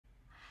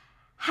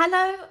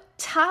Hello,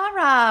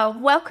 Tara.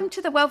 Welcome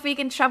to the World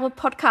Vegan Travel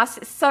Podcast.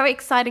 It's so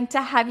exciting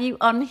to have you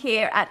on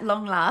here at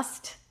long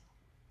last.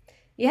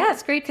 Yeah,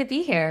 it's great to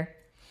be here.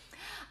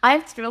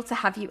 I'm thrilled to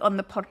have you on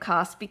the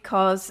podcast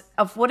because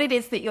of what it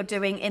is that you're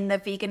doing in the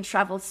vegan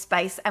travel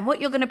space and what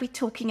you're going to be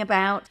talking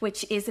about,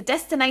 which is a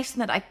destination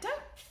that I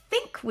don't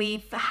think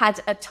we've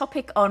had a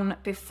topic on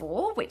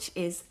before, which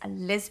is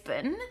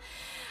Lisbon.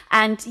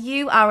 And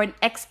you are an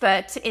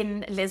expert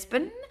in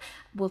Lisbon.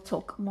 We'll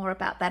talk more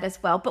about that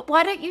as well. But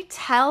why don't you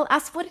tell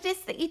us what it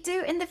is that you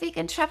do in the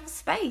vegan travel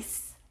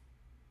space?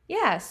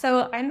 Yeah,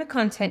 so I'm a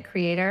content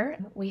creator.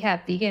 We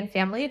have Vegan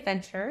Family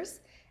Adventures,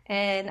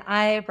 and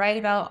I write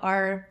about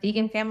our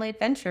vegan family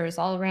adventures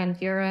all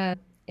around Europe,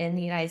 in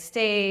the United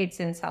States,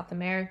 in South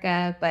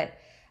America. But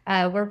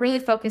we're really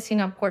focusing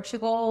on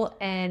Portugal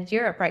and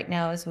Europe right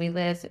now as we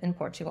live in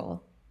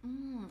Portugal.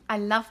 I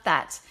love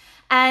that.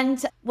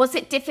 And was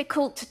it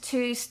difficult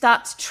to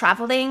start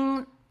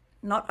traveling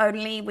not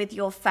only with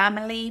your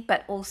family,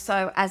 but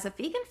also as a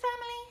vegan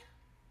family?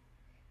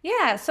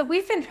 Yeah, so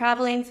we've been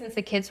traveling since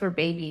the kids were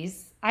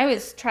babies. I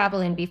was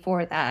traveling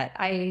before that.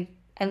 I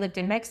lived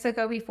in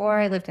Mexico before,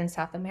 I lived in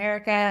South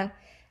America.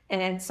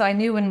 And so I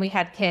knew when we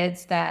had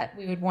kids that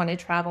we would want to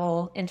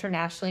travel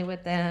internationally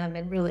with them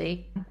and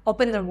really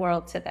open the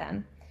world to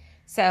them.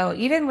 So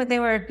even when they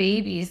were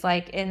babies,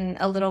 like in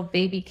a little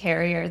baby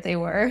carrier, they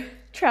were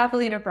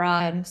traveling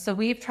abroad. So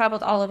we've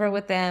traveled all over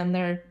with them.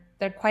 They're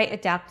quite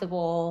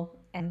adaptable.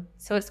 And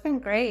so it's been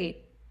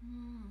great.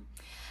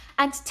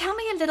 And tell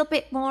me a little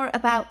bit more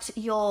about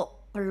your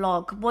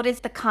blog. What is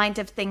the kind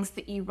of things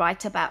that you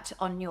write about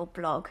on your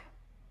blog?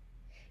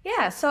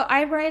 Yeah, so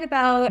I write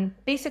about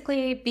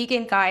basically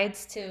vegan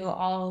guides to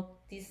all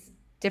these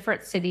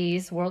different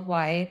cities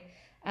worldwide.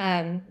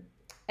 Um,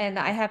 and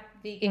I have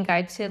vegan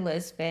guide to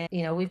Lisbon.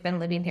 You know, we've been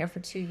living here for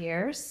 2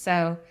 years.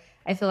 So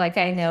I feel like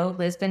I know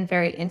Lisbon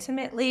very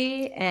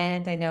intimately,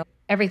 and I know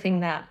everything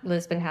that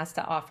Lisbon has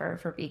to offer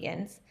for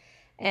vegans.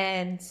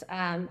 And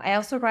I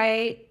also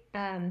write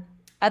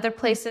other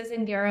places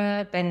in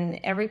Europe and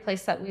every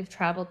place that we've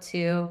traveled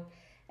to.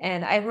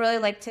 And I really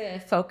like to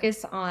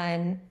focus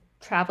on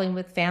traveling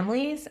with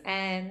families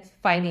and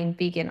finding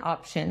vegan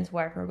options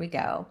wherever we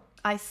go.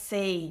 I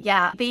see.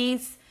 Yeah.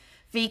 These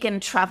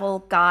vegan travel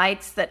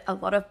guides that a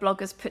lot of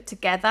bloggers put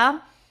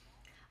together,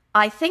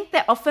 I think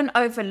they're often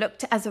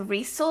overlooked as a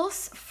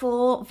resource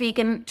for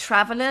vegan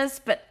travelers,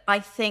 but I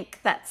think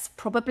that's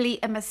probably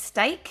a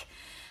mistake.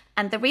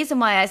 And the reason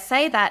why I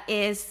say that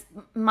is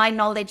my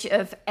knowledge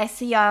of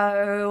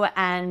SEO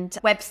and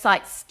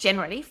websites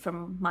generally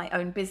from my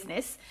own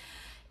business.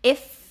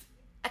 If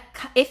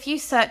you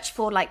search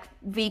for like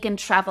vegan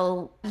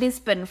travel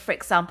Lisbon, for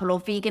example, or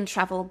vegan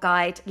travel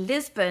guide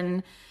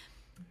Lisbon,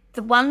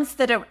 the ones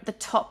that are at the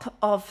top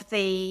of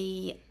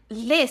the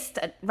list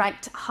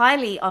ranked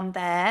highly on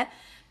there,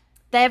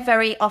 they're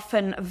very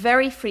often,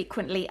 very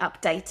frequently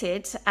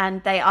updated,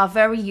 and they are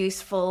very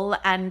useful,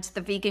 and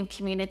the vegan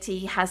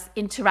community has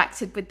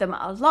interacted with them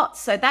a lot.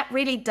 So that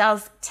really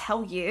does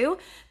tell you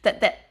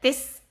that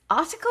this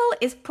article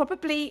is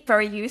probably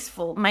very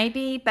useful,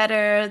 maybe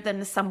better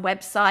than some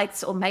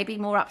websites, or maybe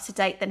more up to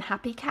date than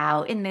Happy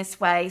Cow in this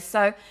way.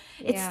 So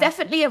it's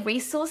definitely a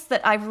resource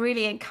that I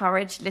really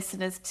encourage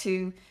listeners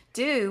to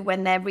do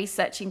when they're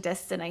researching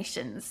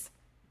destinations.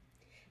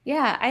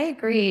 Yeah, I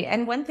agree.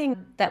 And one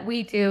thing that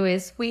we do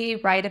is we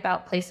write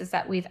about places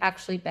that we've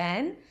actually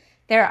been.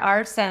 There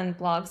are some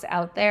blogs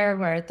out there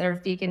where they're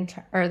vegan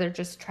or they're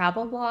just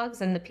travel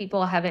blogs, and the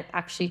people haven't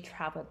actually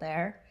traveled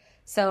there.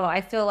 So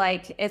I feel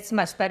like it's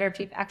much better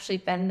if you've actually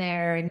been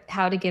there and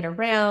how to get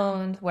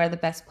around, where the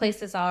best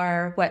places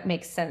are, what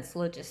makes sense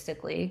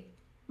logistically.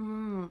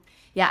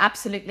 Yeah,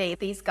 absolutely.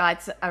 These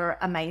guides are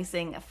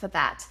amazing for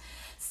that.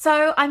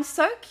 So I'm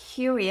so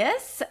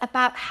curious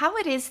about how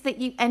it is that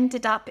you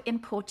ended up in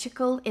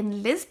Portugal,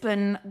 in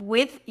Lisbon,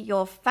 with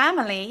your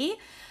family.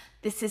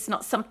 This is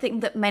not something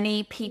that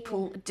many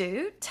people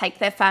do, take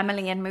their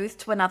family and move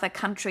to another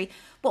country.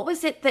 What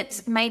was it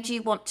that made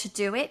you want to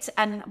do it,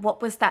 and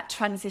what was that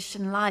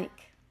transition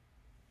like?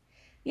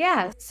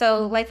 Yeah,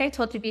 so like I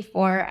told you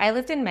before, I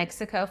lived in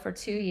Mexico for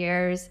 2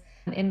 years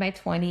in my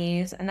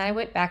 20s, and I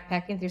went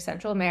backpacking through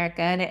Central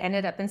America, and I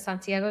ended up in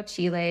Santiago,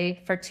 Chile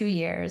for 2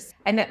 years.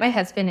 I met my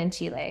husband in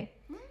Chile.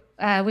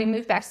 We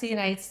moved back to the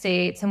United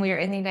States, and we were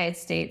in the United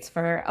States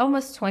for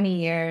almost 20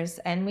 years,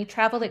 and we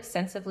traveled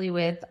extensively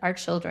with our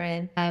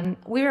children.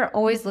 We were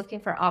always looking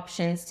for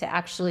options to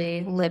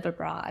actually live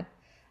abroad,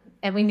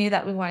 and we knew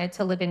that we wanted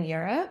to live in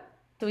Europe.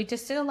 So we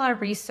just did a lot of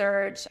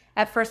research.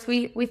 At first,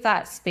 we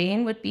thought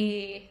Spain would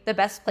be the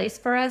best place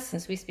for us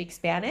since we speak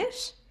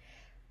Spanish,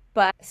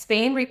 but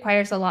Spain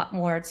requires a lot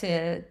more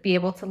to be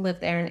able to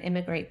live there and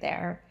immigrate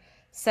there.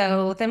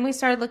 So then we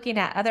started looking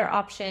at other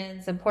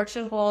options, and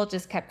Portugal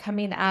just kept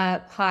coming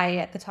up high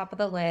at the top of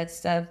the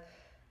list of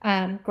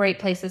great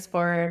places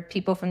for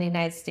people from the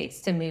United States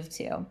to move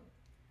to.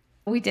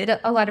 We did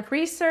a lot of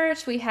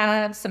research. We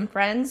have some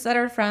friends that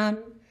are from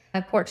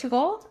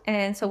Portugal,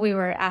 and so we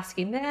were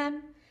asking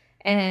them.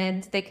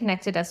 and they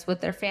connected us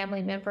with their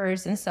family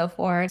members and so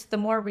forth. The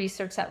more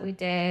research that we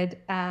did,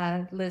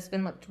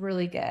 Lisbon looked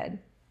really good.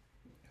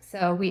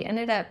 So we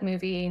ended up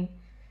moving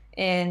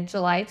in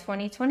July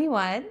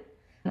 2021.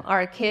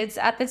 Our kids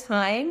at the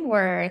time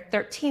were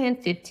 13 and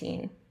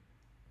 15.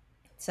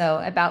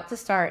 So about to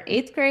start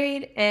 8th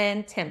grade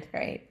and 10th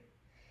grade.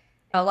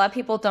 A lot of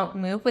people don't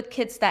move with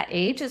kids that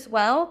age as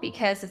well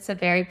because it's a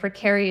very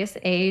precarious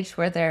age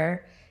where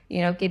they're,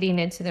 getting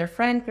into their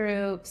friend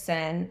groups.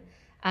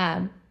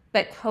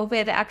 But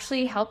COVID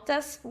actually helped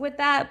us with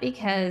that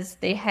because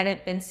they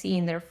hadn't been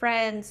seeing their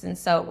friends. And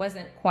so it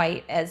wasn't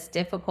quite as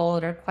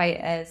difficult or quite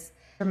as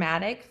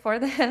traumatic for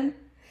them.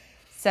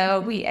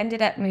 So we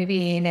ended up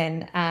moving,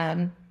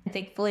 and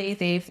thankfully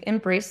they've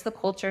embraced the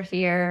culture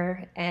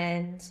here,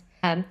 and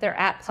they're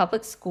at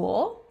public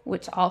school,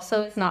 which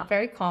also is not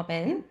very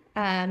common.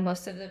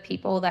 Most of the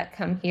people that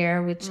come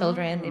here with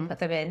children, they put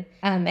them in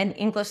an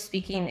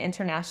English-speaking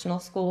international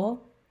school.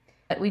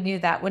 But we knew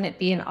that wouldn't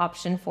be an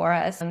option for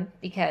us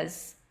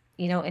because,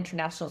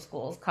 international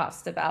schools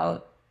cost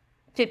about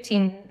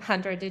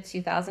 1,500 to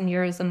 2,000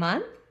 euros a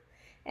month.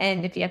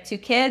 And if you have 2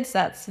 kids,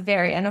 that's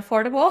very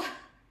unaffordable.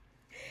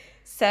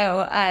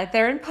 So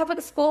they're in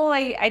public school.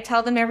 I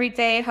tell them every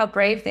day how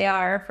brave they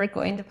are for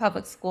going to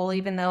public school,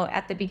 even though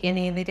at the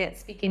beginning they didn't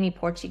speak any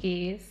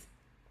Portuguese.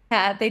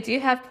 They do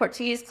have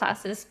Portuguese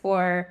classes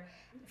for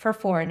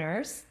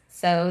foreigners.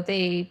 So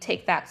they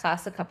take that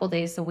class a couple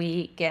days a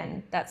week,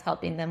 and that's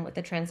helping them with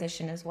the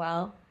transition as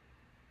well.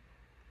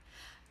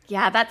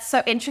 Yeah, that's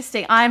so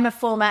interesting. I'm a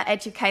former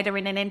educator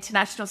in an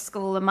international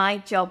school, and my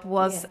job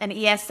was an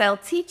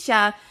ESL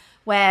teacher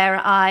where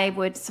I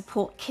would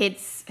support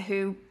kids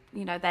who,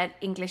 their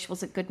English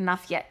wasn't good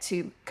enough yet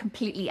to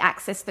completely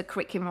access the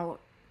curriculum or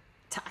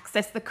to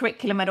access the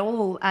curriculum at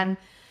all. And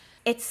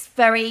it's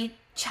very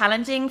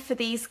challenging for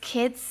these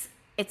kids.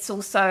 It's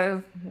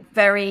also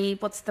very,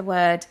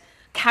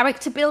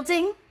 character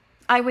building,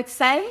 I would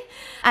say.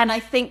 And I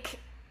think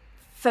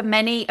for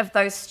many of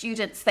those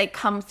students, they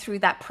come through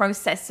that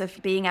process of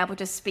being able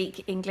to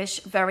speak English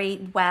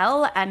very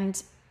well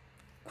and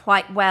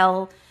quite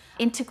well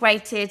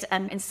integrated,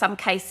 and in some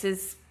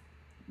cases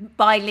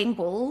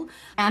bilingual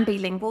and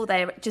bilingual.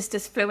 They're just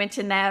as fluent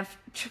in their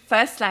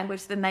first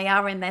language than they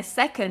are in their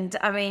second.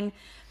 I mean,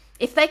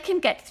 if they can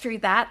get through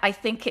that, I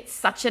think it's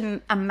such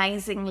an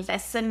amazing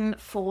lesson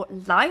for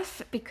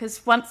life,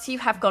 because once you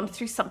have gone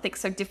through something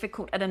so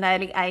difficult at an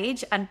early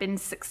age and been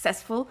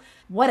successful,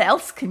 what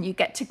else can you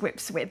get to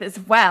grips with as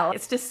well?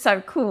 It's just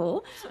so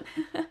cool.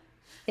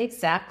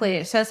 Exactly.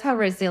 It shows how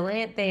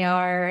resilient they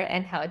are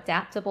and how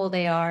adaptable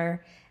they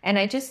are. And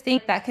I just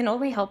think that can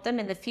only help them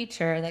in the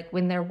future, like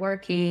when they're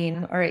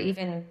working or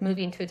even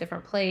moving to a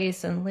different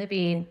place and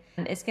living.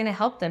 It's going to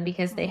help them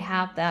because they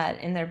have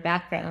that in their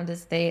background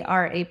as they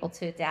are able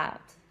to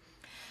adapt.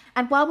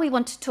 And while we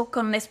want to talk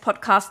on this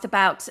podcast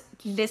about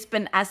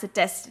Lisbon as a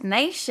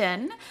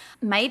destination,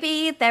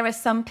 maybe there are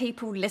some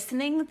people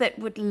listening that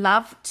would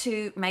love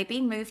to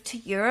maybe move to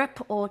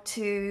Europe or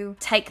to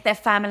take their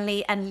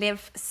family and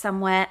live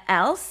somewhere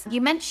else.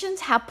 You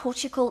mentioned how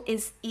Portugal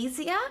is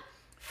easier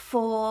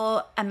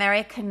for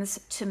Americans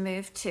to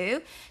move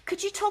to.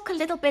 Could you talk a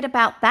little bit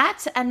about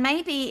that? And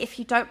maybe, if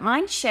you don't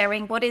mind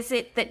sharing, what is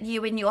it that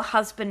you and your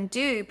husband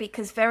do?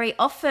 Because very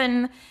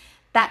often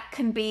that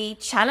can be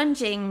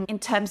challenging in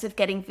terms of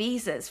getting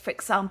visas. For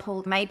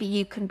example, maybe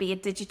you can be a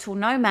digital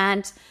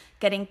nomad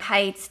getting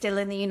paid still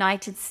in the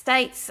United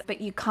States,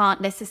 but you can't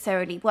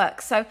necessarily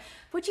work. So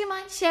would you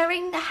mind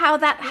sharing how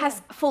that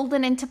has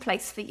fallen into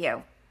place for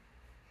you?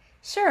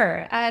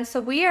 Sure. So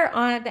we are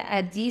on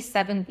a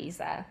D7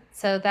 visa.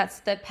 So that's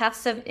the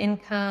passive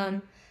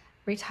income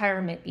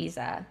retirement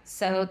visa.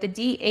 So the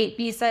D8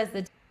 visa is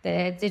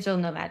the digital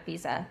nomad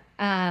visa.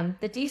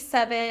 The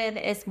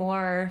D7 is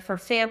more for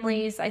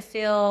families, I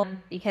feel,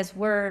 because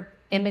we're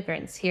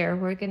immigrants here.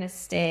 We're going to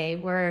stay.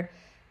 We're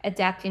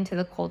adapting to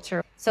the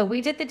culture. So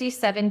we did the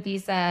D7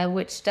 visa,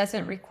 which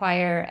doesn't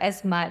require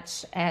as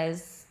much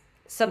as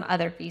some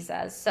other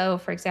visas. So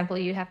for example,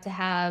 you have to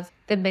have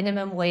the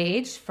minimum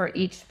wage for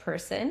each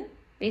person,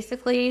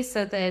 basically.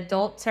 So the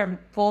adults are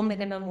full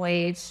minimum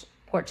wage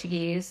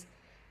Portuguese,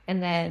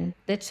 and then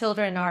the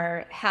children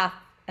are half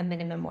a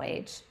minimum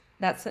wage.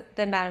 That's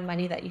the amount of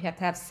money that you have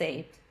to have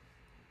saved,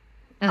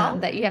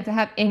 that you have to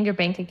have in your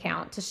bank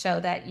account to show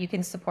that you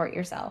can support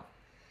yourself.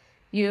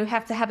 You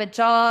have to have a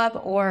job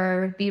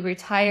or be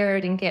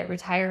retired and get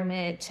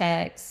retirement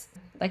checks.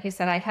 Like I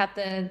said, I have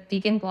the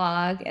vegan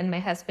blog, and my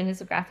husband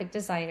is a graphic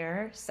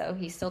designer, so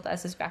he still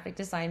does his graphic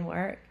design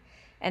work.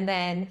 And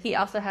then he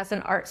also has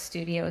an art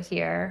studio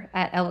here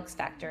at Elix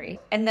Factory.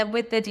 And then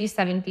with the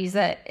D7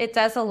 visa, it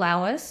does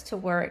allow us to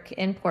work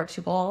in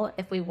Portugal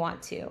if we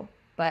want to,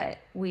 but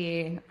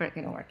we aren't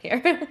going to work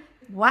here.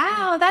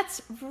 Wow,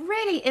 that's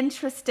really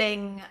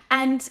interesting.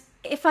 And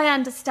if I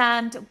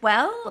understand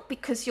well,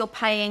 because you're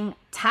paying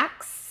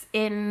tax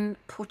in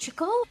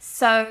Portugal,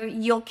 so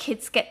your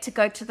kids get to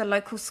go to the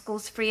local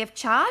schools free of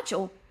charge,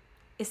 or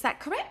is that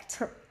correct?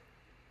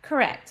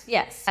 Correct,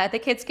 yes. The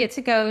kids get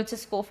to go to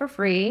school for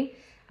free.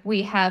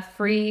 We have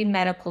free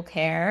medical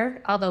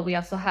care, although we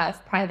also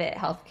have private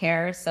health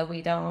care, so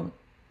we don't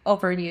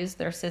overuse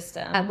their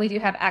system. We do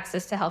have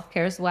access to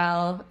healthcare as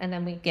well, and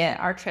then we get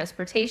our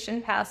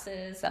transportation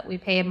passes that we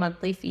pay a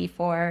monthly fee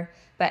for,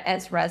 but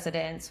as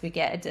residents, we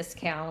get a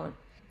discount.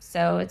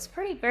 So it's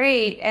pretty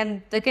great.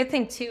 And the good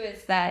thing too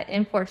is that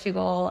in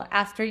Portugal,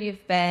 after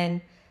you've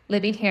been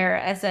living here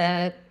as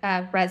a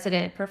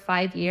resident for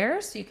 5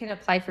 years, you can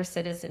apply for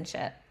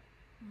citizenship.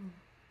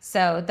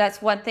 So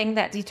that's one thing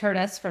that deterred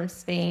us from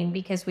Spain,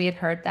 because we had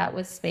heard that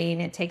with Spain,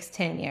 it takes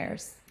 10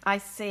 years. I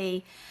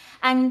see.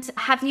 And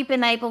have you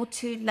been able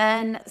to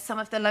learn some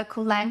of the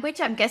local language?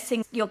 I'm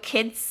guessing your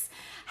kids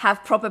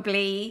have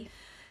probably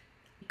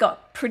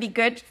got pretty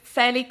good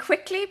fairly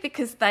quickly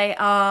because they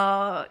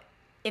are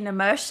in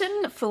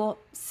immersion for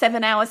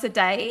 7 hours a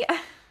day.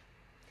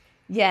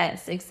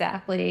 Yes,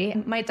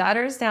 exactly. My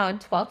daughter's now in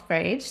 12th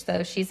grade,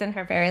 so she's in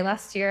her very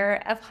last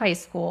year of high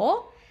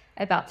school,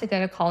 about to go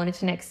to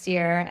college next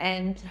year,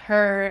 and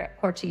her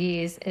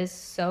Portuguese is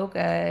so good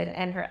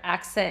and her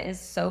accent is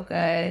so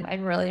good.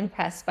 I'm really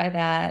impressed by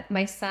that.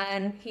 My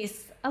son,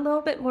 he's a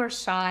little bit more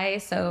shy,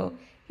 so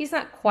he's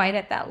not quite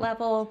at that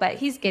level, but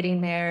he's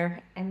getting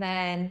there. And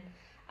then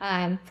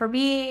for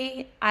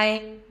me,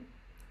 I'm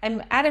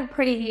at a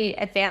pretty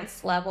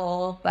advanced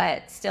level,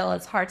 but still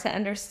it's hard to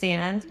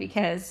understand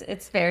because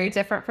it's very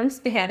different from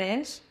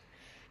Spanish.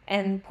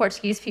 And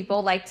Portuguese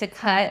people like to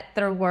cut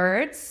their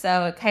words,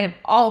 so it kind of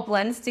all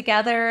blends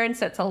together, and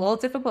so it's a little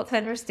difficult to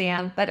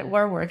understand, but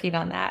we're working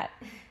on that.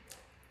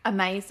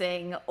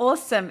 Amazing.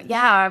 Awesome.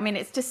 Yeah, I mean,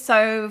 it's just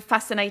so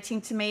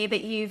fascinating to me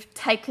that you've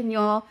taken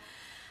your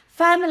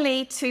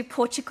family to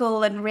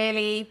Portugal and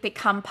really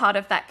become part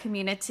of that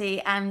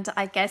community. And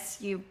I guess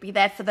you'll be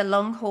there for the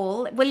long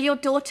haul. Will your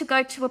daughter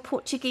go to a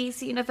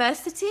Portuguese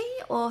university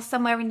or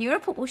somewhere in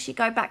Europe, or will she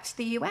go back to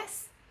the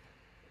US?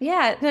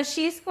 Yeah, no,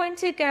 she's going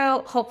to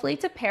go hopefully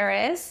to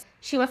Paris.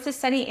 She wants to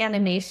study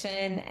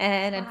animation,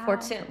 and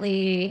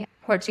unfortunately,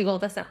 Portugal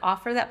doesn't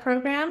offer that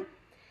program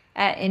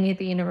at any of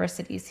the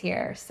universities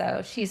here.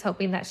 So she's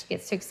hoping that she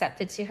gets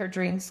accepted to her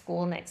dream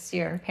school next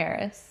year in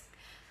Paris.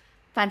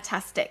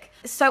 Fantastic.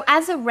 So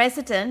as a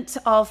resident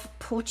of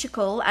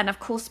Portugal, and of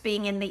course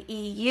being in the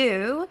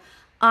EU,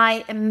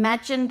 I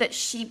imagine that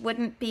she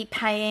wouldn't be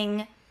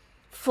paying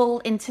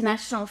full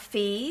international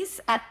fees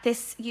at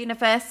this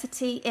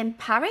university in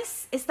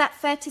Paris. Is that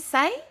fair to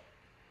say?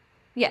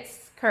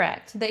 Yes,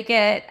 correct. They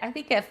get, I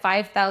think, a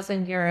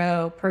 5,000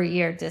 euro per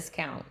year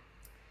discount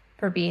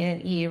for being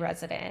an EU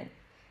resident.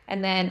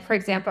 And then, for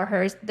example,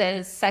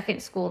 the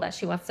second school that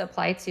she wants to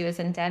apply to is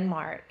in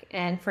Denmark.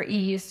 And for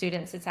EU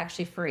students, it's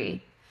actually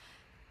free.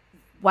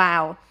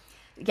 Wow.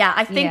 Yeah,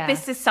 I think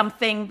this is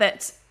something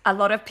that a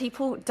lot of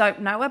people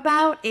don't know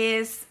about,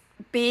 is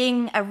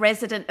being a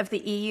resident of the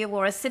EU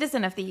or a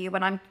citizen of the EU.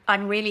 And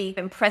I'm really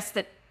impressed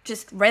that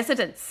just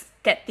residents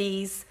get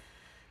these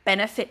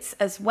benefits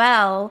as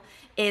well,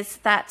 is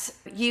that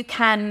you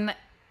can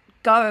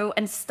go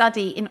and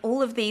study in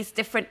all of these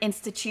different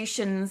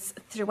institutions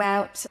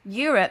throughout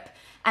Europe.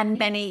 And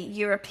many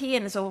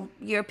Europeans or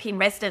European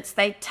residents,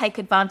 they take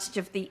advantage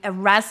of the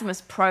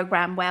Erasmus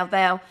program,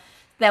 where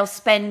they'll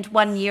spend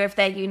 1 year of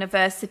their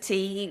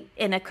university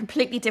in a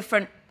completely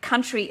different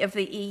country of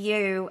the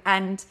EU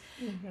and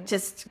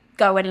just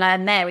go and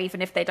learn there.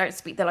 Even if they don't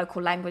speak the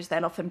local language,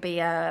 there'll often be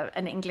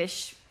an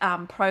English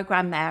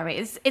program there.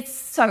 It's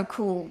so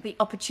cool, the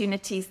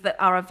opportunities that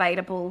are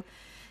available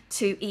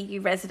to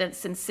EU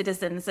residents and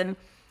citizens. And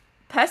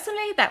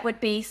personally, that would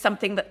be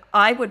something that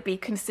I would be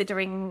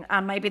considering.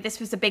 Maybe this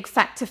was a big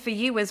factor for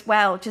you as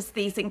well, just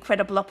these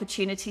incredible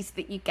opportunities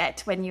that you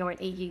get when you're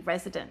an EU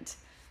resident.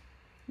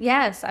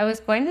 Yes, I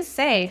was going to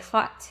say,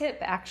 hot tip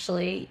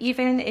actually,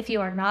 even if you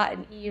are not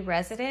an EU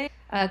resident,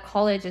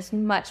 college is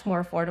much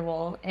more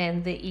affordable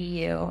in the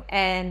EU,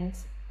 and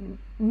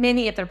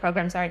many of their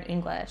programs are in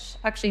English.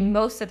 Actually,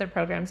 most of their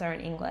programs are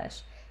in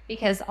English,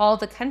 because all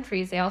the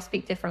countries, they all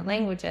speak different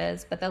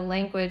languages, but the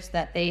language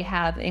that they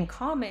have in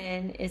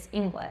common is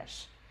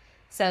English.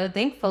 So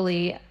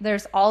thankfully,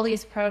 there's all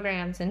these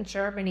programs in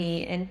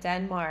Germany, in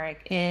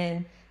Denmark,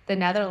 in the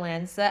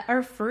Netherlands that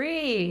are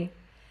free.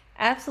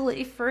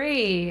 Absolutely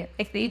free.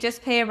 Like, you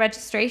just pay a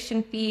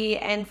registration fee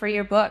and for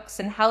your books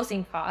and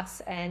housing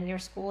costs, and your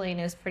schooling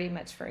is pretty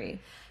much free.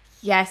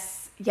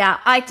 Yes. Yeah,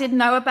 I did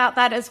know about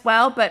that as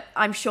well, but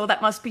I'm sure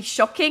that must be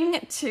shocking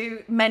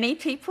to many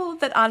people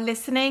that are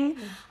listening.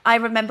 I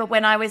remember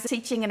when I was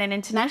teaching in an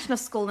international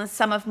school, and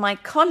some of my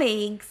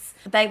colleagues,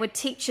 they were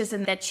teachers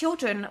and their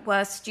children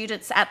were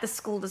students at the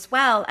school as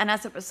well. And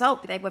as a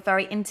result, they were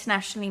very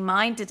internationally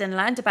minded and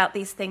learned about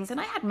these things. And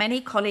I had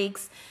many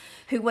colleagues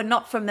who were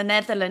not from the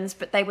Netherlands,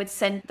 but they would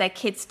send their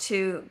kids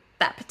to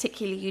that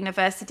particular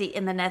university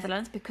in the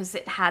Netherlands because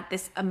it had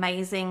this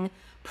amazing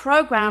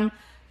program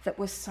that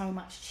was so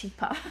much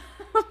cheaper.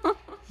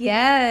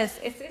 Yes,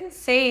 it's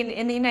insane.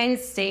 In the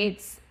United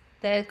States,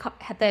 the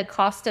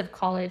cost of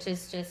college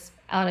is just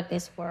out of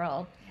this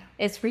world.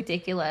 Yeah. It's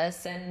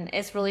ridiculous, and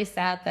it's really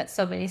sad that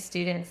so many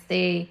students,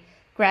 they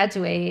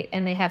graduate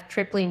and they have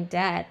tripling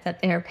debt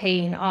that they're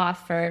paying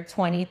off for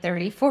 20,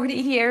 30, 40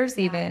 years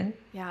even.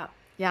 Yeah,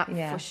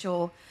 for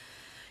sure.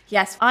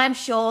 Yes, I'm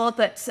sure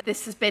that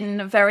this has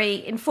been very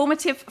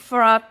informative for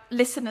our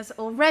listeners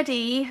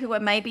already who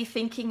are maybe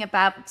thinking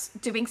about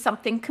doing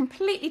something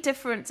completely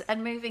different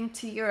and moving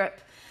to Europe.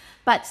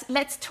 But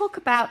let's talk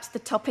about the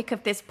topic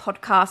of this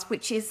podcast,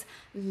 which is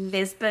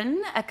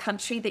Lisbon, a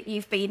country that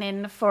you've been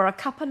in for a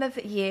couple of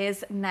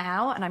years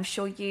now, and I'm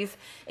sure you've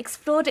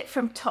explored it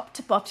from top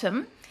to bottom.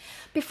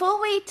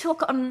 Before we talk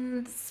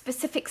on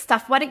specific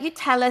stuff, why don't you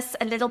tell us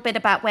a little bit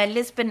about where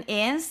Lisbon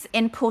is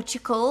in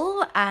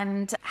Portugal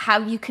and how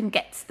you can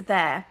get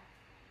there?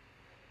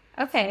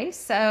 Okay,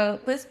 so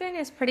Lisbon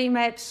is pretty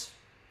much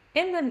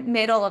in the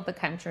middle of the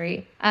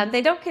country.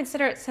 They don't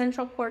consider it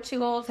central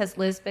Portugal because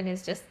Lisbon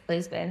is just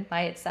Lisbon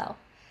by itself.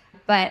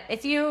 But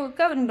if you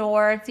go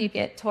north, you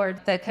get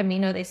toward the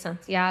Camino de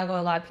Santiago.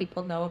 A lot of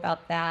people know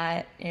about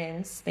that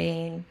in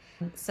Spain.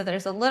 So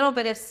there's a little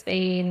bit of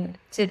Spain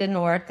to the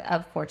north of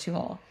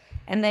Portugal.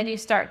 And then you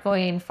start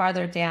going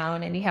farther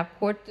down and you have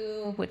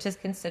Porto, which is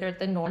considered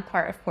the north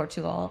part of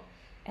Portugal.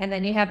 And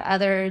then you have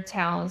other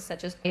towns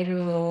such as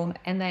Peru.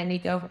 And then you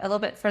go a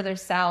little bit further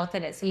south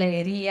and it's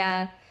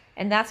Leiria,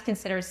 and that's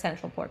considered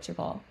central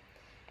Portugal.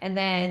 And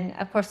then,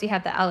 of course, you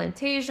have the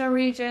Alentejo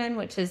region,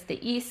 which is the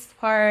east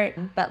part.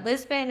 But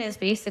Lisbon is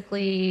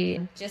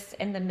basically just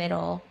in the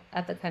middle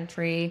of the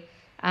country.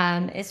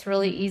 It's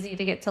really easy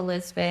to get to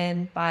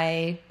Lisbon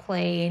by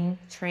plane,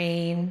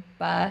 train,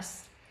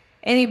 bus,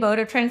 any mode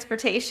of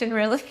transportation,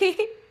 really.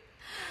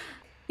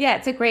 Yeah,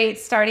 it's a great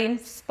starting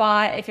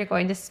spot. If you're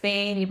going to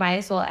Spain, you might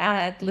as well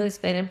add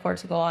Lisbon and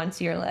Portugal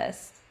onto your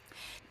list.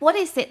 What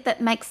is it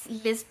that makes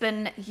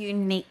Lisbon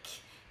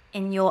unique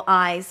in your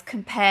eyes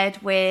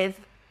compared with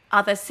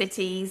other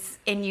cities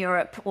in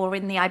Europe or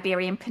in the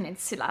Iberian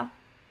Peninsula?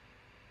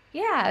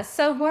 Yeah,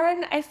 so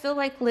one, I feel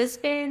like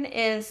Lisbon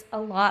is a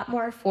lot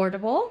more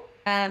affordable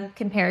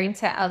comparing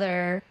to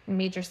other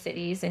major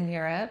cities in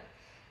Europe.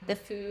 The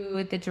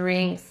food, the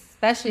drinks,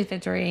 especially the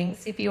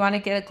drinks. If you want to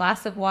get a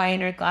glass of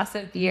wine or a glass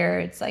of beer,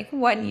 it's like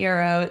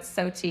 €1. It's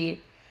so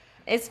cheap.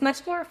 It's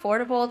much more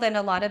affordable than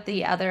a lot of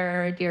the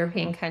other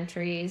European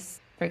countries.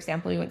 For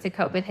example, we went to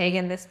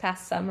Copenhagen this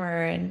past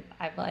summer and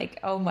I'm like,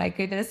 oh my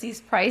goodness,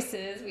 these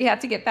prices. We have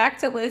to get back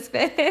to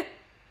Lisbon.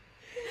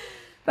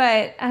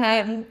 But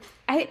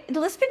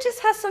Lisbon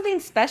just has something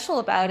special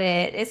about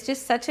it. It's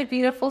just such a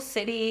beautiful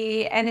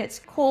city, and it's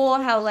cool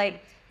how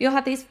like you'll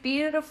have these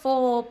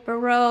beautiful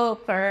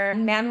Baroque or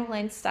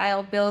Manueline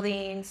style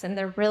buildings, and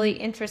they're really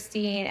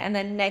interesting. And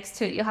then next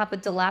to it, you'll have a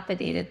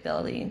dilapidated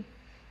building.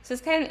 So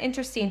it's kind of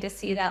interesting to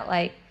see that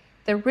like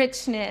the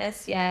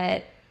richness,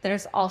 yet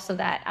there's also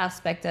that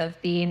aspect of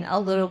being a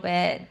little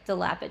bit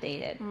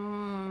dilapidated.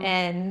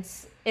 And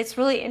it's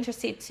really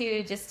interesting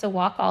too, just to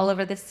walk all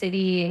over the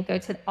city and go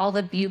to all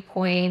the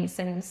viewpoints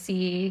and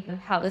see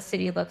how the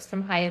city looks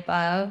from high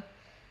above.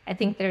 I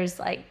think there's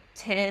like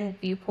 10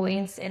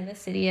 viewpoints in the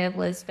city of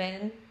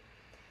Lisbon.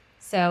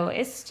 So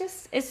it's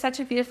such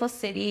a beautiful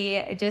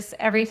city. Just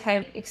every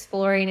time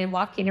exploring and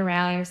walking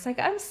around, it's like,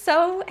 I'm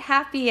so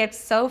happy. I'm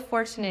so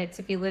fortunate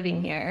to be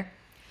living here.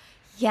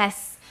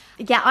 Yes.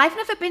 Yeah, I've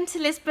never been to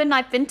Lisbon.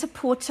 I've been to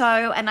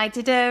Porto, and I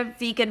did a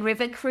vegan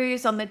river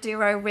cruise on the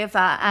Douro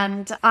River,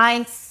 and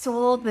I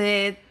saw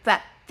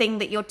that thing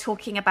that you're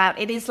talking about.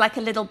 It is like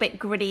a little bit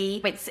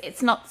gritty.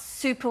 It's not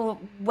super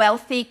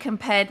wealthy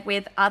compared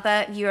with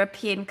other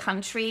European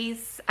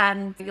countries,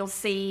 and you'll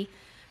see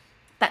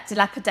that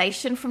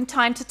dilapidation from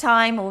time to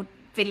time, or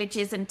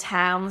villages and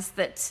towns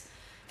that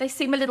they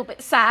seem a little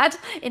bit sad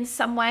in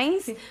some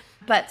ways.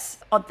 But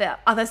on the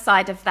other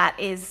side of that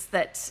is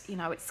that, you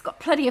know, it's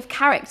got plenty of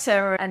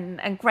character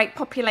and great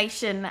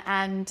population,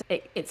 and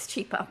it's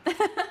cheaper.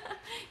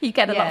 You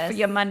get a lot for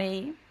your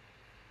money.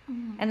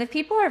 And the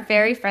people are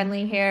very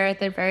friendly here.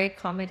 They're very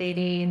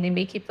accommodating. They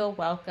make you feel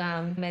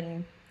welcome.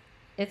 And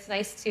it's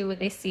nice too when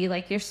they see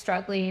like you're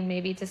struggling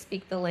maybe to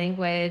speak the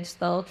language,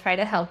 they'll try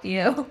to help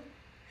you.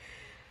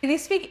 They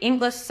speak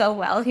English so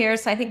well here.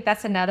 So I think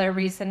that's another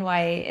reason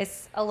why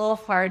it's a little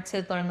hard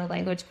to learn the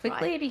language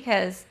quickly,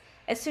 because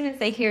as soon as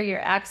they hear your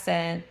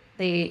accent,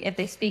 if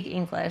they speak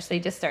English, they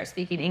just start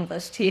speaking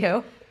English to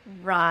you.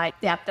 Right.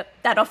 Yeah,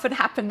 that often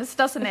happens,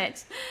 doesn't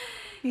it?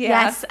 Yeah.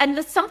 Yes. And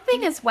there's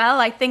something as well,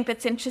 I think,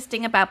 that's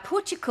interesting about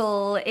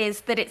Portugal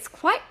is that it's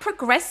quite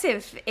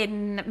progressive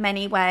in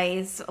many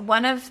ways.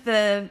 One of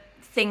the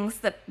things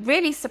that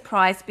really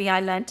surprised me, I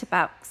learned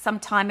about some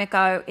time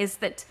ago, is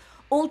that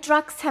all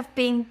drugs have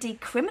been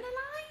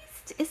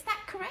decriminalized. Is that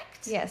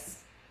correct?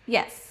 Yes,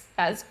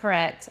 that is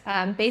correct.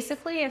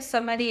 Basically, if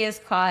somebody is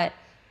caught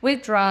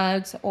with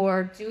drugs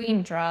or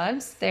doing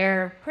drugs,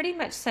 they're pretty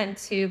much sent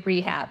to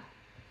rehab.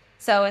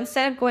 So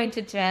instead of going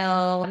to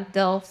jail,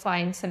 they'll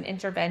find some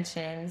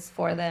interventions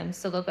for them.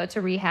 So they'll go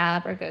to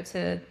rehab or go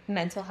to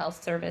mental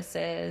health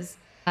services.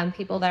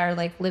 People that are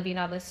like living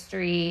on the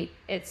street,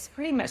 it's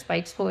pretty much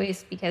by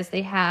choice because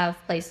they have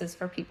places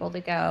for people to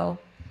go.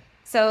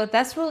 So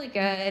that's really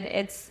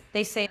good.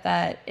 They say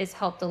that it's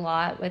helped a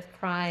lot with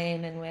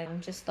crime and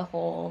with just the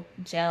whole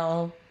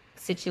jail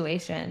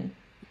situation.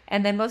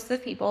 And then most of the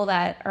people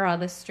that are on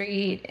the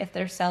street, if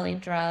they're selling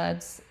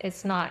drugs,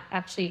 it's not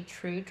actually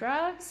true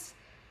drugs.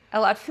 A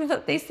lot of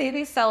people, they say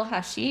they sell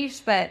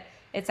hashish, but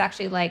it's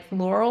actually like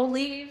laurel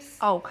leaves.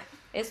 Oh,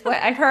 Is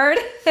what I've heard.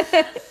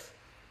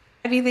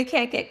 I mean, they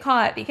can't get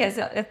caught because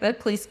if the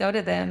police go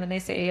to them and they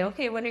say,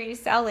 okay, what are you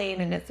selling?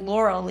 And it's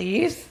laurel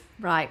leaves.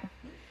 right.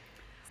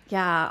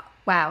 Yeah.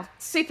 Wow.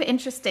 Super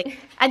interesting.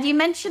 And you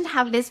mentioned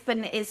how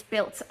Lisbon is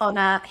built on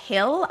a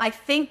hill. I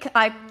think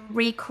I'm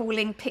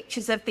recalling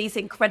pictures of these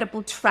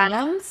incredible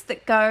trams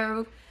that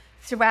go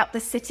throughout the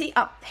city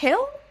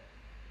uphill.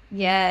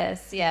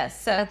 Yes,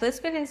 yes. So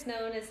Lisbon is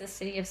known as the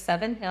city of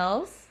seven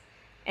hills.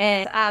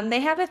 And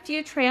they have a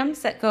few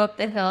trams that go up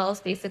the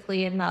hills,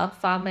 basically in the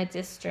Alfama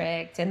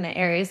district and the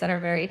areas that are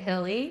very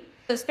hilly.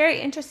 So it's very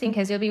interesting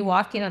because you'll be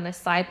walking on the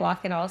sidewalk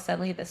and all of a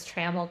sudden this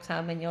tram will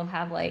come and you'll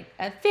have like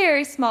a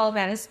very small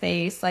amount of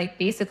space. Like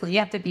basically you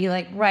have to be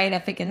like right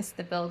up against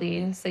the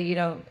building so you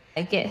don't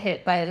get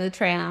hit by the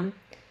tram.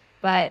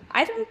 But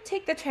I don't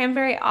take the tram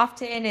very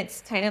often.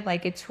 It's kind of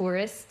like a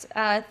tourist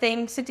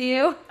thing to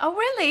do. Oh,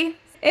 really?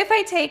 If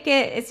I take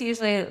it, it's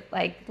usually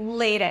like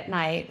late at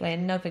night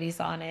when nobody's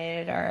on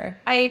it, or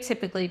I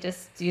typically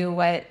just do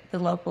what the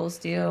locals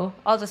do.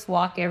 I'll just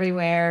walk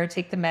everywhere,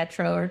 take the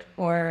metro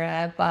or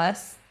a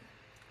bus.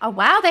 Oh,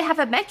 wow. They have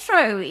a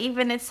metro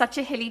even in such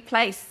a hilly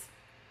place.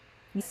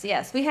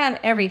 Yes, we have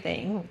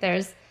everything.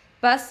 There's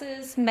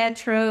buses,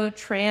 metro,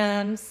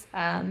 trams,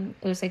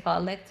 what they call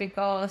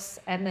electricos,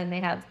 and then they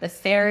have the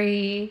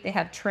ferry, they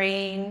have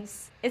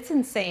trains. It's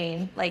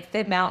insane, like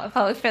the amount of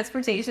public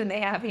transportation they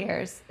have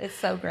here. It's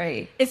so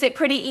great. Is it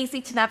pretty easy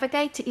to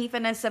navigate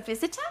even as a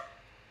visitor?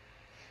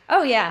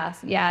 Oh, yeah.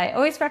 Yeah, I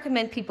always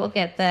recommend people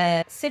get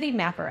the City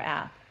Mapper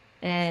app,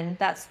 and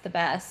that's the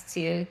best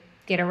to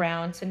get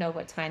around to know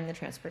what time the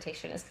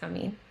transportation is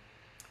coming.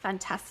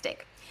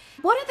 Fantastic.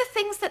 What are the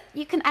things that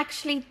you can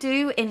actually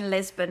do in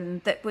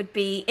Lisbon that would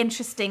be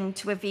interesting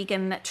to a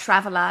vegan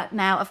traveler?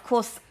 Now, of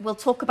course, we'll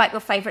talk about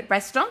your favorite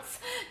restaurants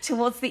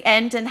towards the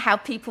end and how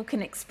people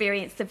can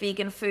experience the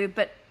vegan food.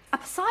 But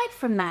aside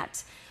from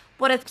that,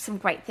 what are some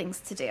great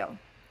things to do?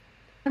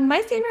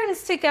 My favorite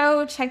is to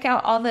go check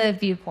out all the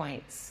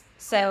viewpoints.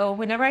 So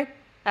whenever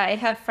I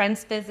have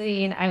friends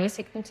visiting, I always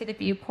take them to the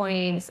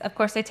viewpoints. Of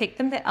course, I take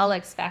them to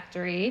LX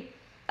Factory.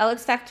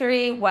 LX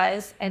Factory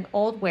was an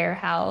old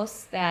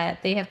warehouse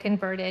that they have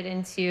converted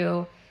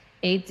into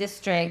a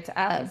district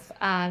of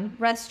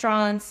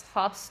restaurants,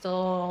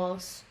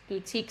 hostels,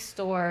 boutique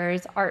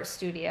stores, art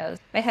studios.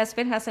 My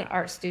husband has an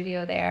art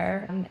studio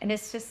there, and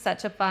it's just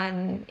such a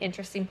fun,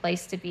 interesting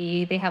place to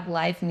be. They have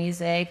live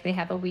music, they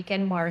have a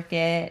weekend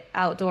market,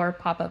 outdoor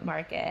pop-up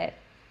market,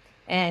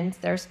 and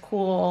there's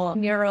cool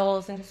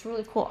murals and just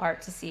really cool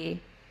art to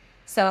see.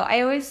 So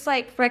I always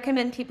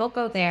recommend people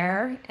go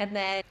there. And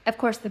then, of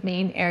course, the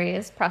main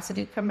areas, Praça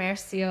do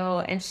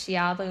Comércio and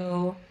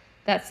Chiado,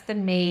 that's the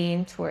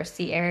main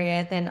touristy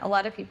area. Then a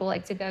lot of people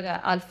like to go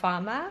to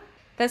Alfama.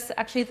 That's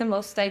actually the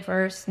most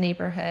diverse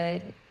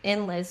neighborhood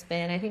in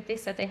Lisbon. I think they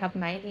said they have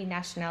 90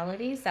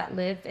 nationalities that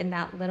live in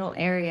that little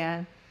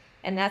area.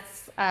 And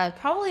that's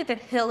probably the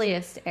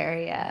hilliest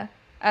area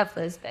of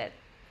Lisbon.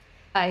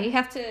 You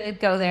have to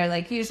go there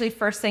usually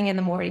first thing in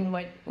the morning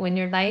when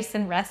you're nice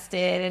and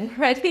rested and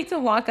ready to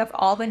walk up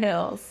all the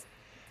hills.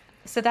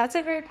 So that's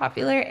a very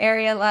popular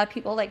area. A lot of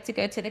people like to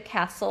go to the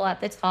castle at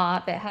the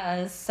top. It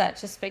has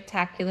such a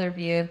spectacular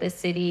view of the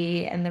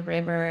city and the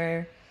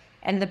river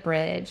and the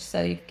bridge,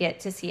 so you get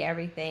to see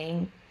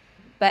everything.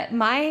 But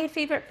my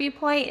favorite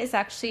viewpoint is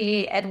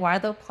actually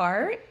Eduardo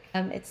Park.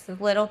 It's a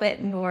little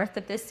bit north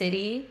of the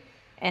city,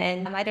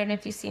 and I don't know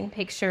if you've seen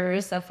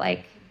pictures of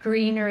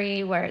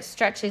greenery where it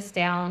stretches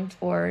down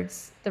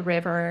towards the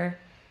river,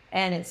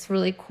 and it's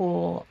really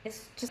cool.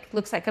 It just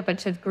looks like a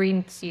bunch of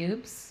green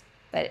cubes,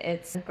 but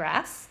it's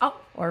grass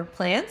or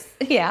plants.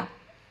 Yeah,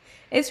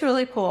 it's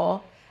really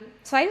cool.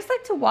 So I just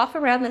like to walk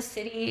around the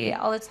city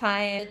all the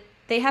time.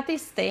 They have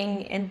this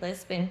thing in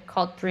Lisbon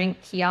called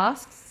drink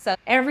kiosks. So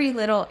every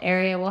little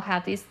area will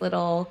have these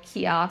little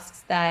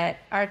kiosks that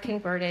are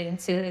converted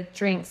into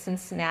drinks and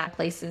snack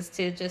places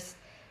to just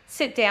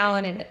sit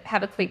down and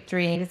have a quick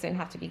drink. It doesn't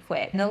have to be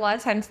quick. And a lot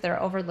of times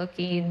they're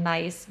overlooking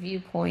nice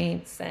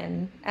viewpoints.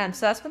 And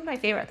so that's one of my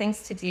favorite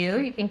things to do.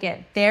 You can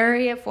get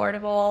very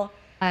affordable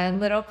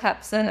little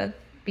cups of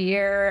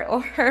beer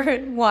or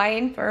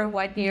wine for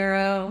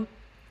 €1.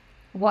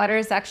 Water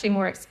is actually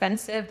more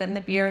expensive than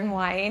the beer and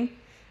wine.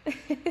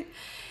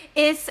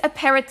 Is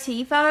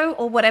aperitivo,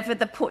 or whatever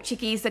the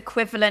Portuguese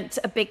equivalent,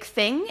 a big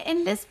thing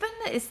in Lisbon?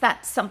 Is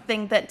that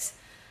something that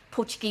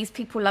Portuguese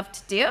people love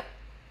to do?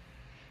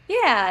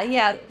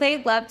 Yeah.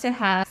 They love to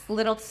have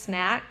little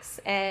snacks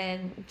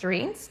and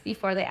drinks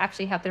before they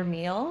actually have their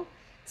meal.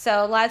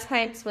 So a lot of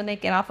times when they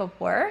get off of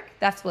work,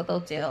 that's what they'll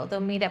do. They'll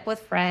meet up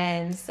with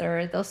friends,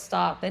 or they'll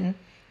stop and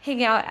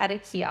hang out at a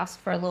kiosk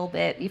for a little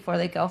bit before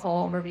they go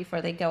home or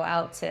before they go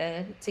out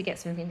to get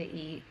something to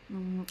eat.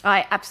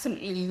 I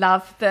absolutely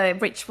love the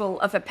ritual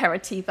of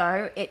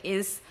aperitivo. It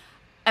is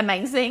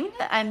amazing.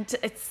 And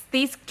it's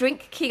these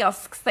drink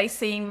kiosks, they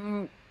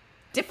seem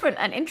different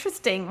and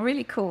interesting.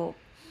 Really cool.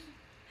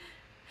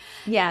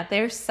 Yeah,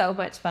 they're so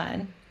much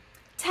fun.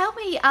 Tell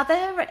me, are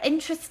there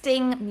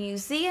interesting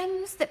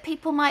museums that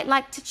people might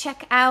like to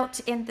check out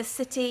in the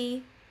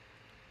city?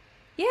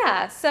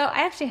 Yeah, so I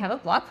actually have a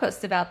blog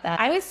post about that.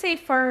 I would say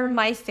for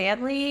my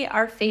family,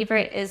 our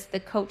favorite is the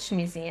Coach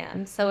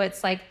Museum. So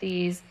it's like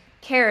these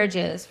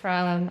carriages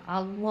from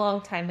a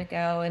long time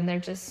ago, and they're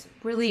just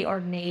really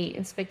ornate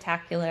and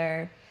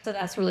spectacular. So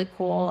that's really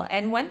cool.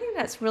 And one thing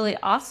that's really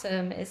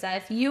awesome is that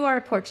if you are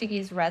a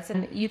Portuguese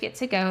resident, you get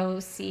to go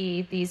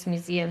see these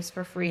museums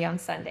for free on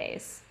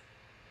Sundays.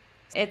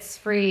 It's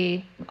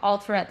free all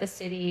throughout the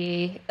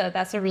city. So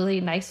that's a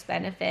really nice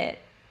benefit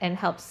and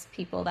helps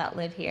people that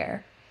live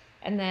here.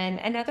 And then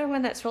another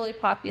one that's really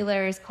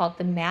popular is called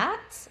the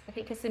MAT. I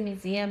think it's the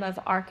Museum of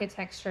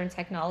Architecture and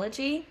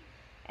Technology.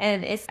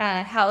 And it's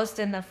housed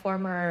in the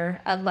former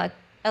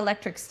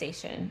electric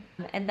station.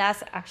 And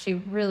that's actually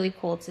really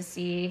cool to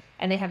see.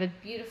 And they have a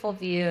beautiful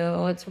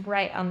view. It's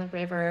right on the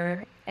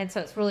river. And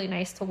so it's really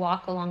nice to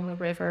walk along the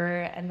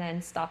river and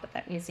then stop at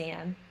that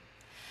museum.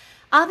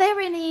 Are there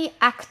any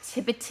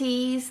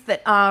activities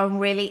that are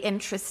really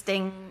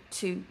interesting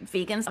to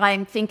vegans?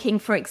 I'm thinking,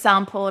 for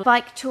example,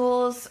 bike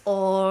tours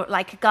or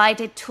like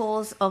guided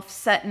tours of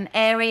certain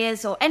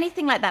areas or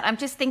anything like that. I'm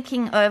just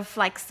thinking of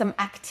like some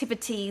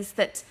activities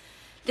that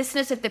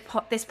listeners of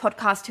this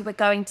podcast who are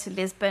going to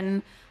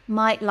Lisbon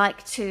might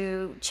like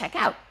to check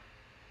out.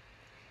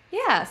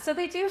 Yeah, so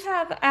they do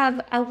have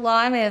a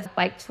lot of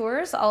bike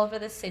tours all over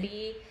the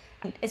city.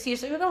 It's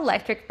usually with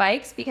electric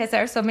bikes because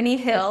there are so many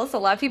hills. A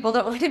lot of people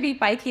don't want to be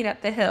biking up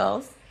the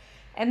hills.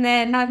 And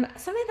then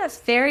something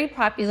that's very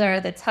popular are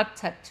the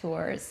tuk-tuk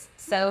tours.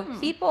 So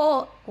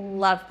people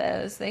love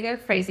those. They go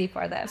crazy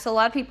for them. So a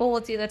lot of people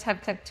will do the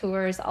tuk-tuk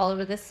tours all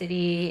over the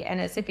city,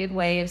 and it's a good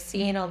way of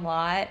seeing a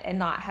lot and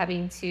not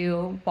having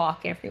to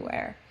walk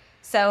everywhere.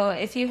 So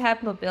if you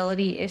have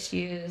mobility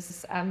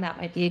issues, that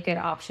might be a good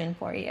option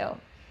for you.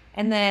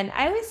 And then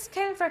I always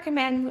kind of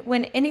recommend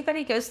when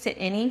anybody goes to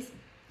any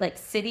like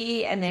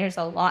city and there's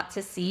a lot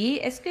to see,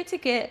 it's good to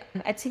get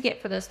a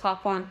ticket for those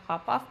hop-on,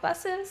 hop-off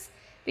buses,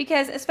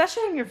 because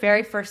especially on your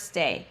very first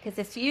day, because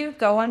if you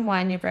go on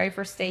one your very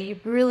first day, you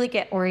really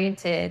get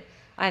oriented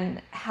on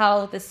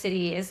how the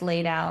city is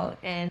laid out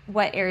and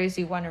what areas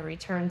you want to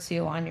return to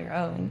on your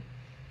own.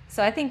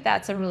 So I think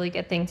that's a really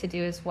good thing to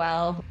do as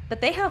well. But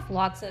they have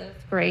lots of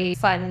great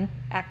fun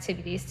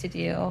activities to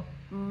do.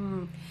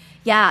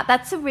 Yeah,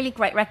 that's a really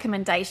great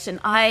recommendation.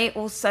 I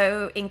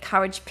also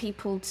encourage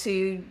people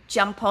to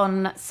jump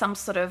on some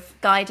sort of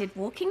guided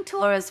walking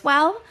tour as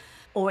well,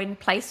 or in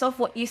place of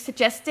what you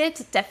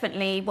suggested.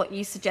 Definitely what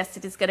you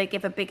suggested is going to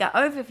give a bigger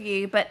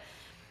overview, but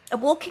a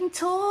walking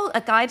tour,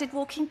 a guided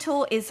walking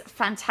tour is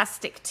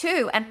fantastic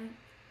too. And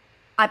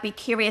I'd be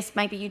curious,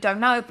 maybe you don't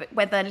know, but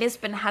whether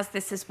Lisbon has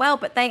this as well,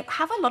 but they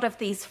have a lot of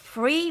these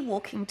free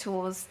walking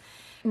tours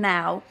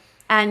now.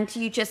 And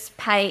you just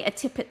pay a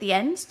tip at the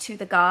end to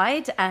the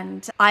guide.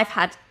 And I've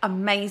had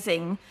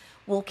amazing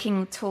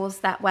walking tours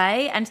that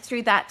way. And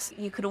through that,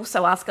 you could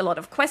also ask a lot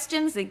of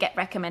questions and get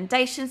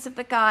recommendations of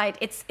the guide.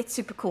 It's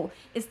super cool.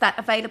 Is that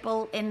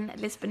available in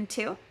Lisbon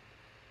too?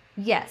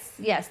 Yes.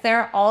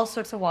 There are all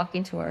sorts of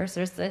walking tours.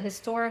 There's the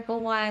historical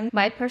one.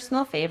 My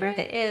personal favorite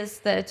is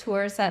the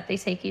tours that they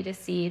take you to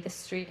see the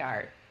street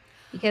art,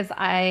 because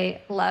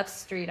I love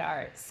street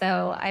art.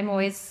 So I'm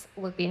always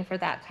looking for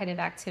that kind of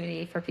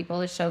activity for people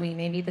to show me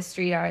maybe the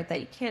street art that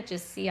you can't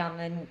just see on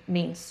the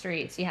main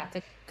streets. You have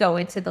to go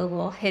into the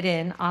little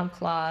hidden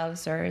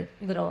enclaves or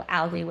little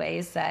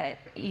alleyways that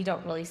you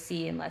don't really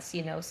see unless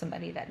you know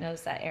somebody that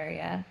knows that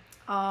area.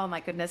 Oh my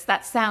goodness,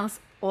 that sounds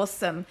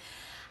awesome.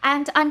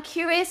 And I'm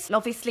curious,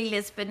 obviously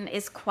Lisbon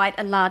is quite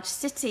a large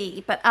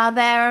city, but are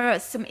there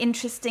some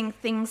interesting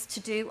things to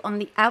do on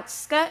the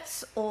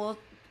outskirts or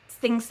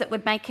things that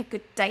would make a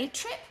good day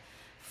trip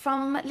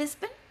from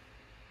Lisbon?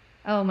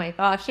 Oh my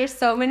gosh, there's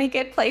so many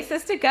good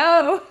places to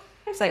go.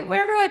 It's like,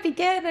 where do I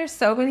begin? There's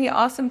so many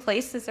awesome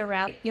places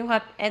around. You'll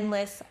have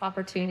endless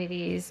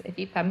opportunities if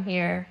you come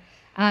here.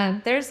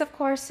 There's, of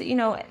course,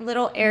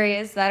 little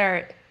areas that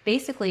are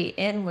basically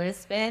in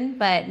Lisbon,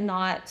 but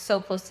not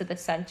so close to the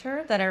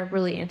center, that are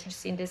really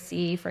interesting to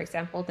see. For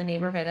example, the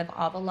neighborhood of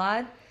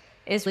Avalon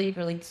is really,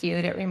 really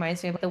cute. It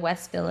reminds me of the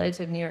West Village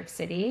of New York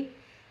City.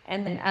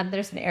 And then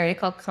there's an area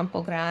called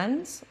Campo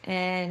Grande,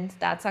 and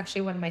that's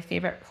actually one of my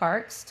favorite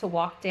parks to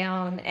walk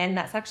down. And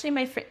that's actually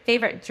my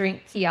favorite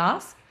drink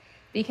kiosk,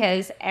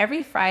 because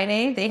every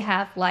Friday they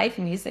have live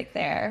music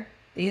there.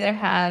 They either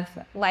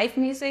have live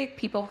music,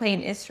 people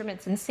playing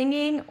instruments and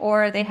singing,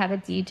 or they have a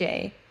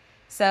DJ.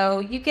 So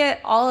you get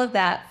all of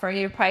that for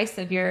your price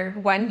of your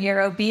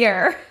 €1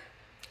 beer.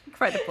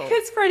 Incredible.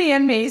 It's pretty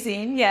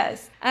amazing,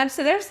 yes.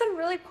 So there's some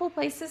really cool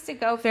places to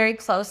go very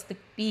close to the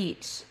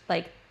beach.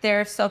 Like, there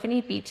are so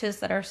many beaches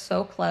that are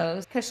so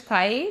close.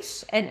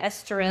 Cascais and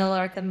Estoril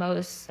are the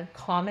most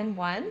common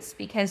ones,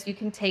 because you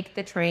can take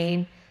the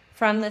train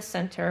from the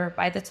center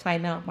by the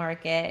Time Out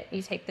Market.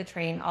 You take the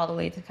train all the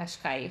way to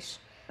Cascais.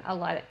 a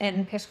lot.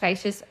 And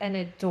Cascais is an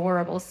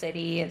adorable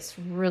city. It's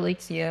really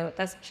cute.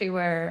 That's actually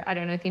where, I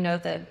don't know if you know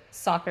the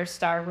soccer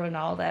star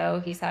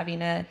Ronaldo, he's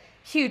having a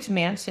huge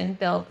mansion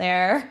built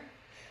there.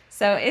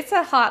 So it's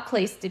a hot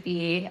place to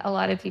be. A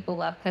lot of people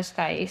love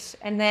Cascais.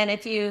 And then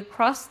if you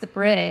cross the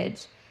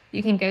bridge,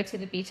 you can go to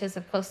the beaches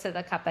of Costa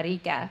de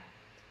Caparica.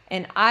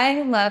 And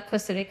I love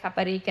Costa de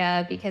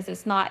Caparica because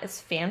it's not as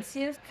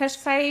fancy as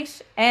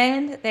Cascais.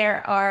 And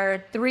there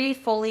are 3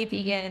 fully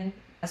vegan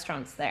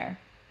restaurants there.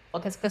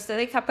 Because Costa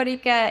de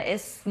Caparica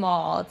is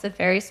small. It's a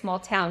very small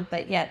town,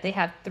 but yet they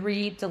have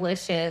 3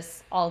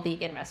 delicious all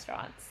vegan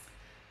restaurants.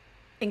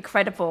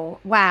 Incredible.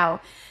 Wow.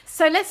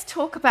 So let's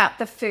talk about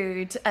the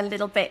food a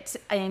little bit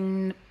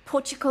in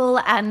Portugal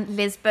and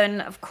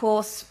Lisbon. Of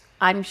course,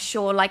 I'm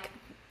sure like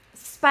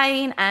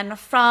Spain and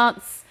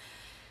France,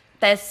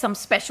 there's some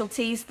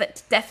specialties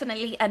that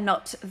definitely are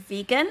not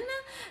vegan.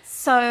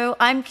 So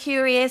I'm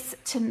curious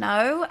to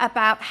know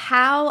about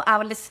how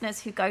our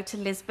listeners who go to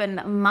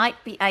Lisbon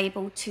might be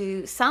able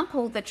to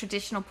sample the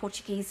traditional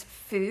Portuguese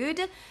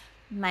food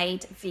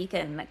made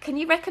vegan. Can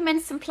you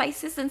recommend some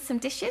places and some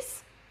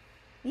dishes?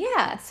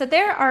 Yeah, so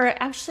there are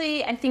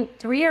actually, I think,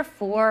 3 or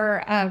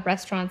 4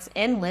 restaurants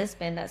in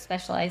Lisbon that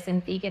specialize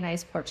in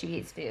veganized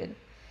Portuguese food.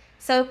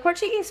 So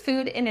Portuguese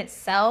food in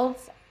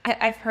itself,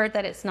 I've heard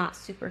that it's not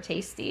super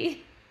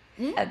tasty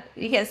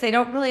because they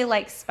don't really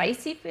like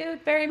spicy food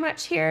very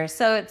much here.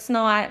 So it's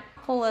not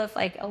full of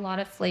like a lot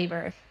of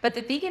flavor. But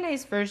the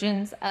veganized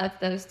versions of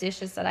those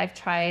dishes that I've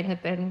tried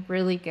have been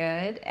really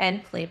good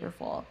and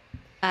flavorful.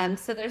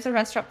 So there's a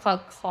restaurant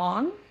called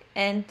Kong,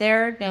 and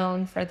they're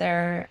known for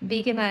their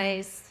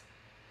veganized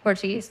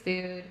Portuguese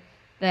food,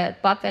 the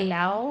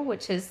bacalhau,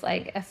 which is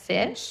like a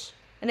fish.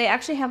 And they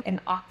actually have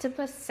an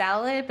octopus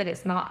salad, but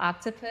it's not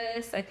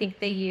octopus. I think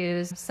they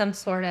use some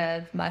sort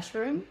of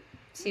mushroom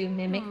to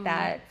mimic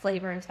that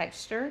flavor and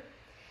texture.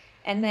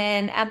 And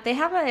then they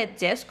have a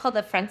dish called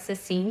the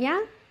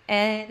francesinha,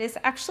 and it's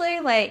actually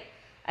like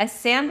a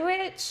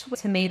sandwich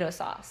with tomato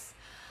sauce.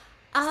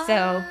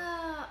 So,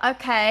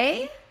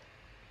 okay.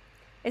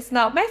 It's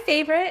not my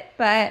favorite,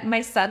 but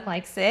my son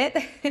likes it.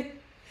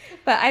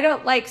 But I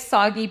don't like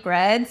soggy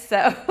bread,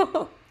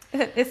 so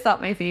it's not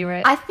my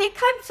favorite. I think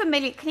I'm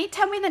familiar. Can you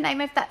tell me the name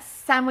of that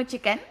sandwich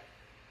again?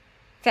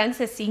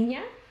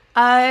 Francesinha?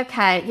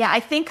 Okay. Yeah,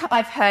 I think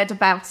I've heard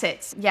about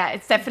it. Yeah,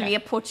 it's definitely a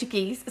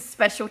Portuguese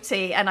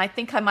specialty. And I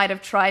think I might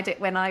have tried it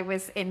when I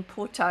was in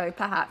Porto,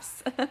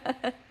 perhaps.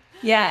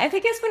 Yeah, I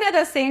think it's one of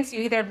those things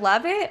you either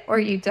love it or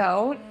you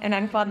don't. And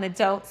I'm on the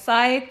don't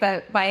side,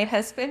 but my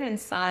husband and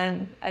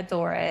son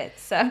adore it.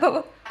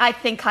 So I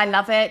think I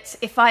love it.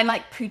 If I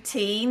like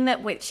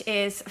poutine, which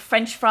is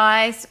French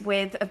fries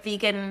with a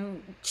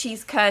vegan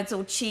cheese curds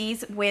or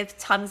cheese with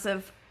tons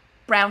of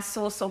brown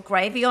sauce or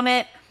gravy on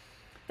it,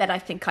 then I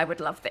think I would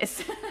love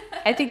this.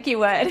 I think you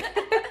would.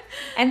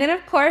 And then,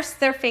 of course,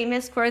 they're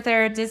famous for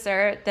their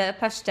dessert, the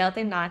pastel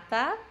de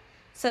nata.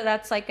 So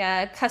that's like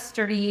a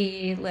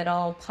custardy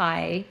little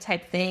pie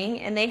type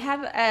thing. And they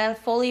have a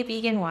fully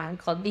vegan one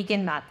called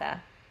vegan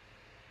nata.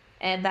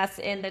 And that's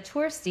in the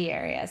touristy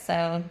area.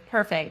 So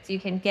perfect. You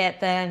can get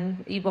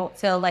them. You won't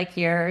feel like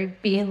you're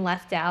being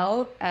left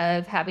out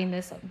of having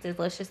this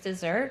delicious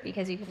dessert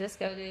because you can just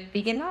go to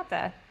vegan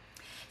nata.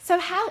 So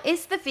how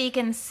is the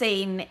vegan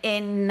scene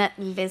in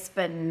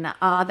Lisbon?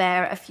 Are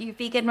there a few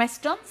vegan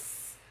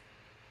restaurants?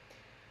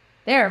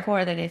 There are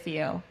more than a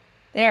few.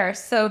 There are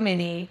so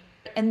many.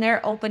 And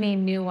they're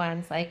opening new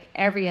ones like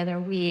every other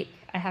week.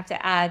 I have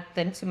to add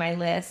them to my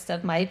list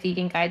of my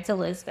vegan guide to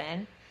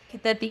Lisbon.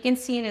 The vegan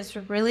scene is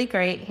really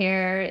great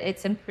here.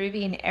 It's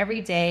improving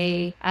every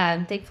day.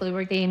 Thankfully,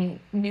 we're getting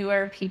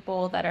newer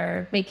people that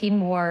are making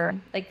more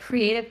like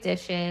creative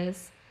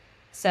dishes.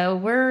 So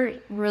we're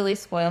really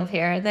spoiled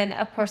here. Then,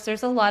 of course,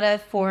 there's a lot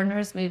of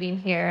foreigners moving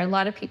here, a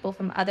lot of people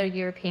from other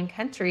European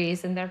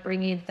countries, and they're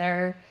bringing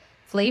their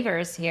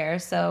flavors here.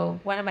 So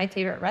one of my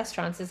favorite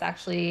restaurants is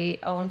actually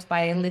owned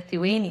by a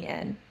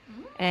Lithuanian.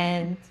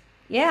 And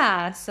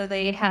yeah, so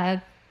they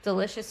have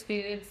delicious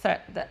foods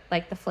that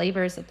like the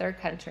flavors of their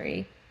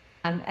country.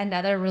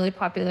 Another really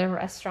popular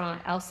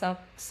restaurant, El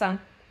San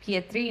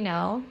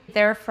Pietrino,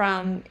 they're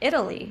from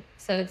Italy.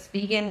 So it's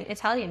vegan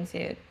Italian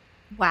food.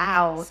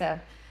 Wow. So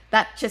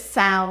that just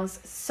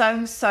sounds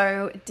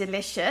so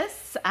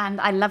delicious.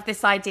 And I love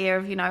this idea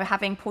of,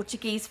 having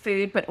Portuguese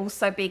food, but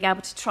also being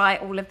able to try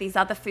all of these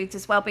other foods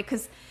as well.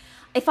 Because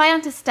if I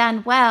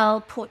understand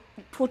well,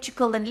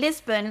 Portugal and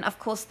Lisbon, of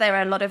course, there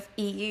are a lot of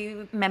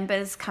EU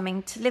members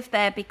coming to live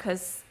there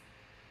because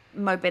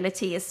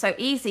mobility is so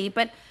easy.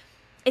 But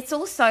it's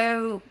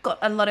also got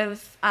a lot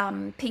of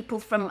people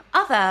from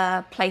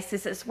other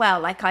places as well.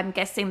 Like I'm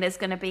guessing there's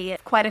going to be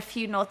quite a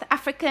few North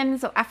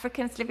Africans or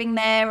Africans living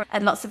there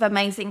and lots of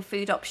amazing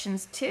food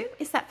options too.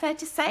 Is that fair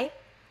to say?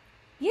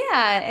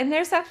 Yeah, and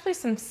there's actually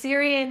some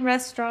Syrian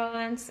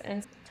restaurants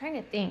and I'm trying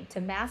to think,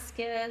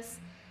 Damascus.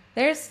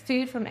 There's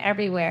food from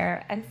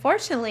everywhere.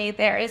 Unfortunately,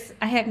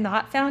 I have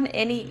not found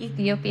any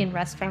Ethiopian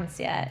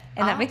restaurants yet.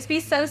 And that makes me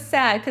so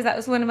sad because that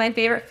was one of my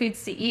favorite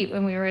foods to eat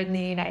when we were in the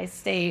United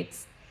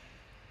States.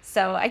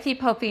 So I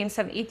keep hoping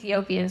some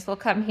Ethiopians will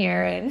come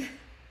here and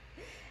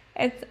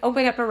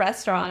open up a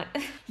restaurant.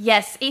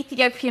 Yes,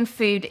 Ethiopian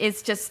food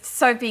is just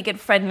so vegan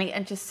friendly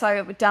and just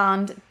so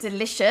darned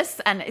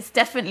delicious. And it's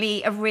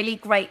definitely a really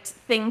great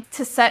thing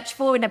to search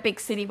for in a big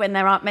city when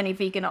there aren't many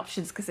vegan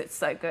options because it's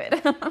so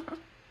good.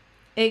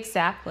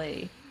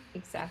 Exactly.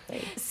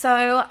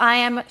 So I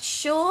am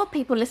sure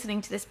people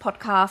listening to this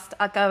podcast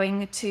are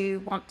going to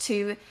want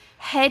to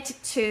head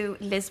to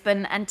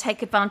Lisbon and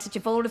take advantage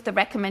of all of the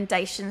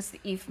recommendations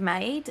that you've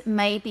made,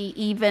 maybe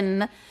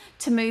even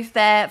to move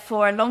there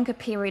for a longer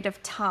period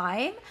of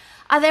time.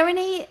 Are there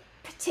any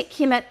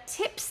particular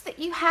tips that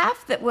you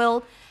have that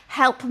will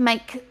help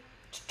make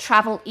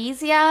travel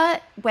easier,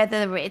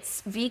 whether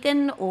it's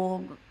vegan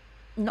or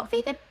not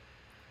vegan?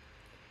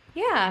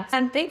 Yeah,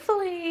 and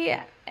thankfully,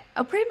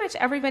 pretty much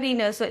everybody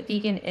knows what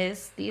vegan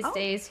is these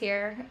days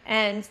here.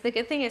 And the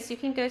good thing is you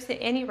can go to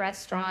any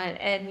restaurant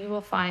and you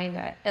will find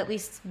at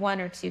least one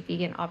or two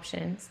vegan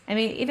options. I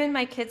mean, even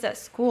my kids at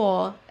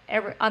school,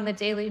 on the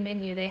daily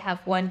menu, they have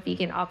one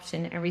vegan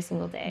option every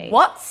single day.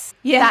 What?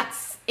 Yeah.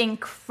 That's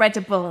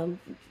incredible.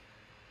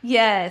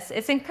 Yes,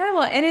 it's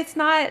incredible. And it's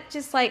not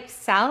just like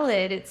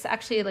salad. It's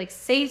actually like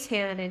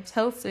seitan and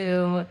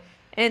tofu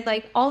and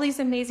like all these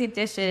amazing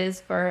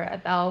dishes for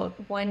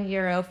about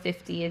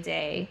 €1.50 a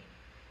day.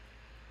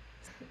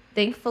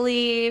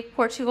 Thankfully,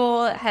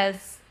 Portugal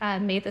has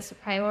made this a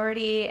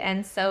priority.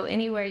 And so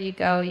anywhere you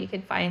go, you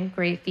can find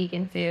great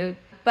vegan food.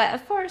 But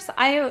of course,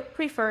 I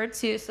prefer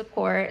to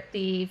support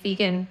the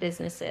vegan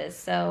businesses.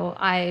 So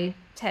I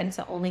tend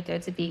to only go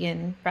to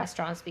vegan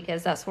restaurants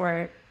because that's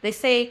where they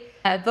say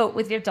vote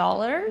with your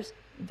dollars,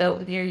 vote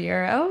with your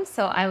euro.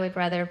 So I would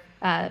rather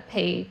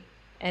pay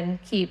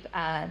and keep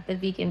the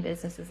vegan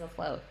businesses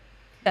afloat.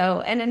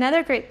 So, and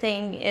another great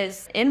thing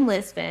is in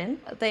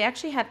Lisbon, they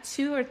actually have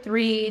 2 or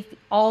 3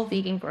 all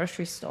vegan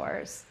grocery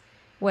stores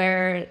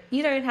where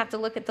you don't even have to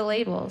look at the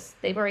labels.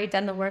 They've already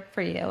done the work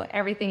for you.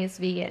 Everything is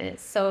vegan.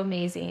 It's so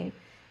amazing.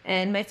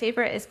 And my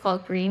favorite is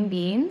called Green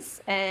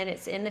Beans, and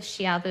it's in the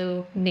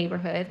Chiado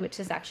neighborhood, which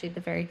is actually the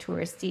very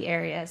touristy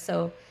area.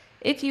 So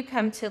if you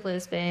come to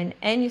Lisbon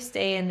and you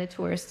stay in the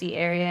touristy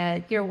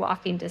area, you're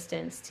walking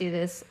distance to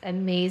this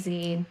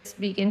amazing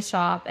vegan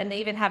shop, and they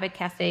even have a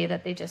cafe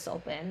that they just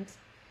opened.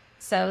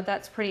 So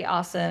that's pretty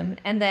awesome.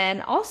 And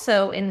then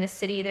also in the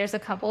city, there's a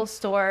couple of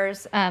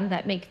stores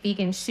that make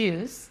vegan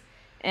shoes.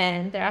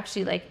 And they're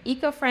actually like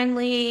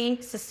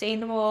eco-friendly,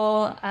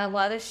 sustainable. A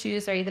lot of the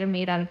shoes are either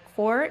made out of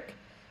cork,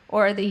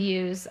 or they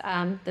use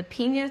the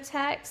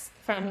Pinotex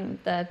from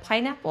the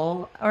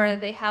pineapple, or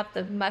they have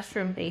the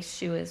mushroom-based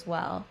shoe as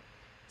well.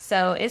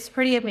 So it's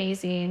pretty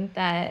amazing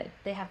that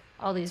they have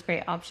all these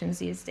great options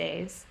these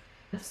days.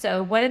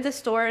 So one of the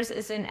stores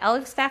is in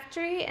Alex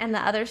Factory, and the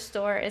other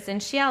store is in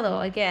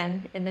Chiado,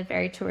 again, in the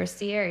very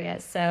touristy area.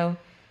 So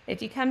if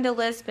you come to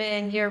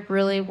Lisbon, you're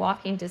really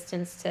walking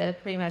distance to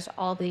pretty much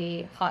all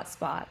the hot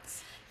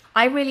spots.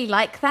 I really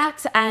like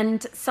that.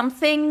 And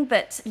something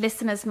that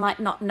listeners might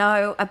not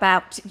know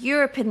about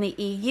Europe and the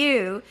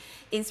EU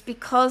is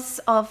because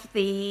of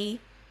the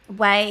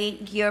way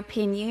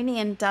European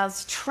Union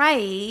does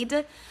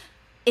trade,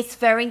 it's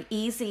very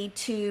easy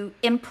to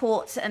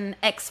import and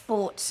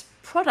export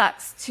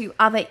products to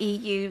other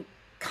EU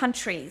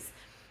countries.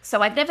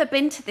 So I've never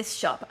been to this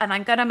shop, and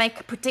I'm going to make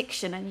a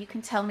prediction, and you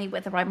can tell me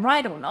whether I'm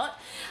right or not.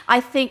 I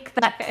think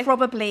that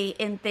probably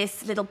in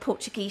this little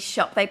Portuguese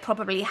shop, they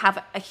probably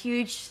have a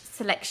huge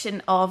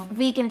selection of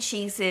vegan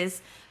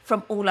cheeses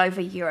from all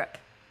over Europe.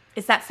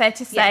 Is that fair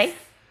to say?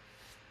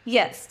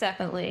 Yes,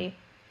 definitely.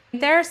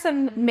 There are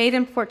some made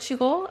in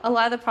Portugal. A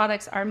lot of the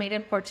products are made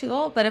in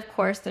Portugal, but of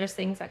course there's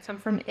things that come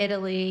from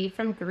Italy,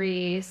 from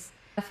Greece,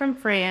 from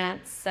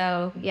France.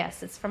 So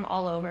yes, it's from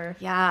all over.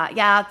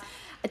 Yeah.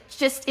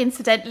 Just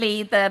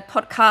incidentally, my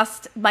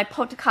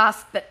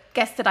podcast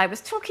guest that I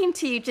was talking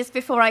to you just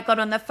before I got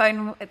on the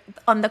phone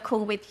on the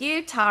call with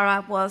you,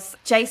 Tara, was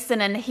Jason,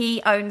 and he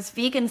owns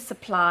Vegan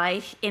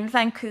Supply in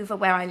Vancouver,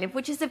 where I live,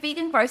 which is a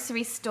vegan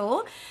grocery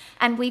store.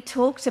 And we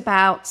talked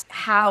about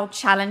how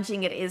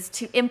challenging it is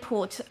to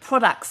import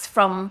products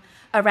from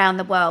around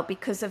the world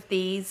because of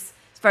these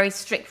very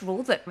strict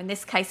rule that in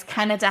this case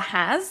Canada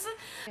has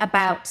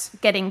about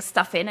getting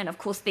stuff in, and of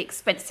course the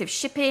expensive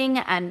shipping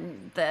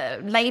and the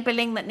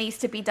labeling that needs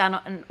to be done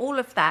and all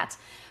of that.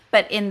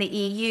 But in the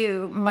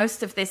EU,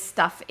 most of this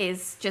stuff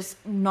is just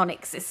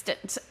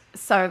non-existent.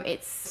 So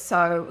it's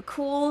so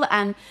cool,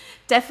 and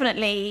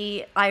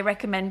definitely I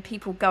recommend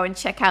people go and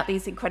check out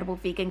these incredible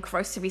vegan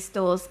grocery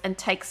stores and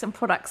take some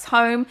products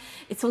home.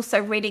 It's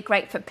also really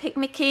great for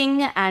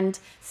picnicking and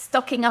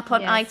stocking up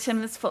on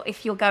items for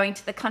if you're going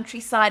to the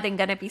countryside and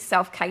going to be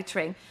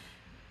self-catering.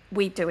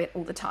 We do it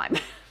all the time.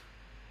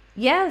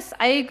 Yes,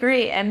 I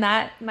agree. And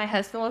that, my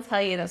husband will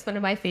tell you, that's one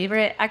of my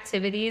favorite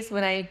activities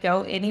when I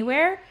go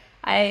anywhere.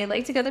 I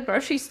like to go to the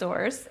grocery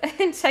stores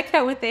and check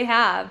out what they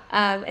have.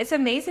 It's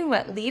amazing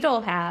what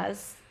Lidl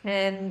has.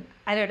 And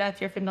I don't know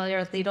if you're familiar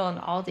with Lidl and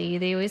Aldi.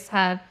 They always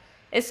have,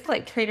 it's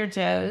like Trader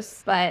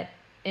Joe's, but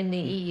in the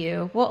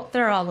EU. Well,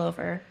 they're all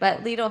over,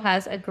 but Lidl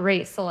has a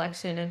great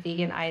selection of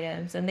vegan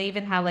items, and they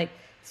even have like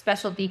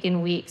special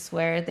vegan weeks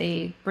where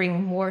they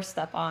bring more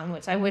stuff on,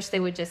 which I wish they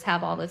would just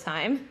have all the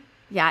time.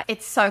 Yeah,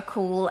 it's so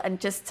cool. And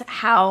just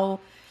how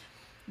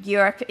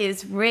Europe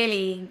is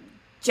really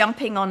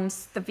jumping on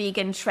the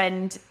vegan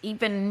trend.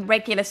 Even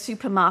regular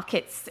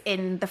supermarkets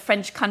in the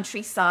French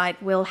countryside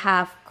will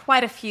have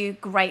quite a few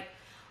great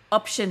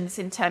options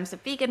in terms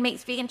of vegan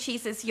meats, vegan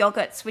cheeses,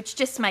 yogurts, which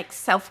just makes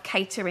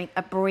self-catering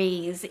a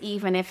breeze,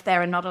 even if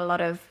there are not a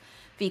lot of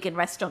vegan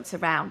restaurants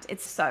around.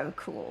 It's so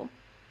cool.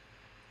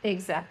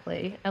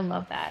 Exactly. I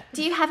love that.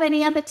 Do you have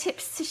any other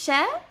tips to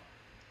share?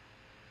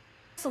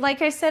 So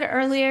like I said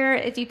earlier,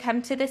 if you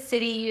come to the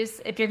city,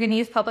 if you're going to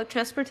use public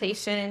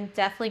transportation,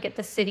 definitely get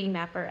the City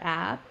Mapper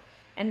app.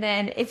 And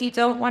then if you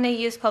don't want to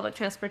use public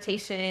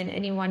transportation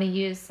and you want to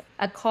use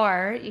a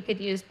car, you could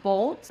use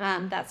Bolt.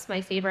 That's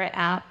my favorite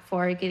app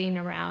for getting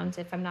around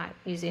if I'm not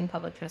using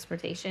public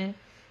transportation.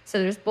 So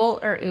there's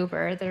Bolt or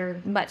Uber. They're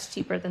much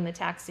cheaper than the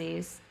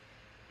taxis.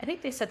 I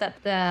think they said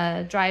that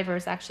the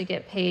drivers actually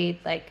get paid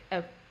like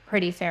a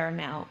pretty fair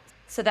amount.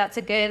 So that's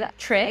a good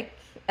trick.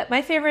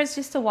 My favorite is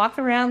just to walk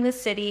around the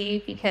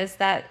city because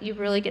that you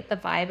really get the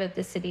vibe of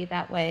the city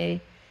that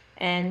way.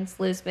 And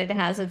Lisbon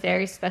has a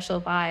very special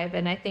vibe.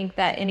 And I think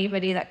that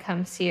anybody that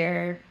comes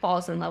here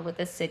falls in love with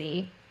the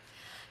city.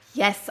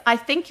 Yes, I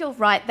think you're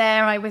right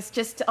there. I was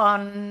just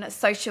on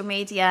social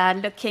media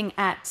looking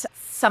at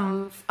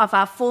some of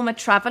our former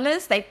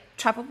travelers. They've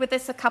traveled with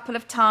us a couple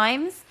of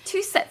times,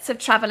 2 sets of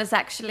travelers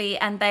actually,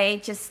 and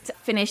they just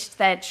finished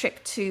their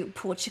trip to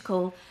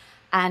Portugal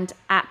and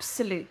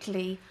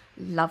absolutely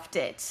loved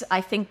it.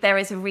 I think there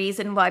is a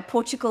reason why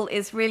Portugal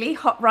is really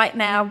hot right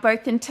now,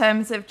 both in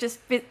terms of just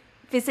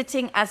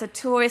visiting as a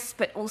tourist,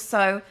 but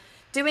also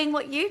doing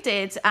what you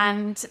did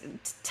and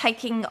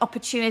taking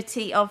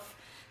opportunity of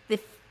the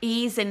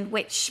ease in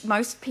which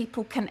most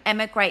people can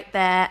emigrate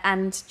there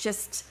and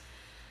just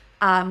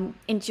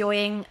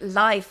enjoying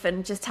life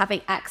and just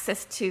having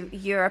access to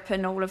Europe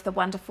and all of the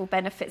wonderful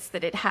benefits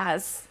that it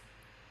has.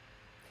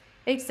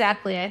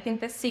 Exactly. I think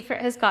the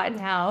secret has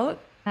gotten out.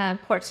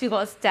 Portugal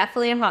is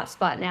definitely a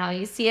hotspot now.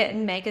 You see it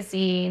in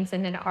magazines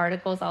and in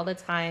articles all the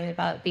time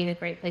about being a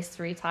great place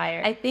to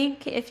retire. I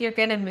think if you're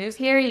going to move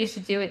here, you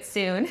should do it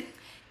soon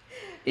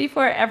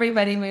before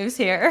everybody moves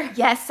here.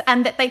 Yes,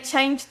 and that they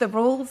change the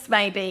rules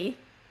maybe.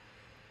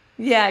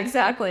 Yeah,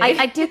 exactly.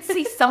 I did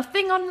see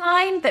something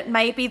online that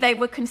maybe they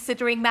were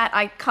considering that.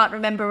 I can't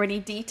remember any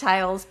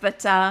details,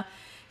 but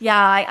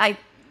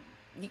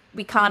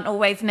we can't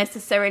always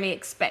necessarily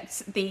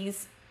expect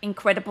these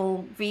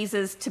incredible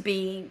visas to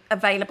be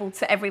available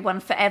to everyone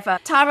forever.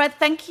 Tara,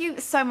 thank you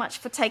so much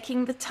for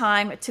taking the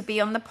time to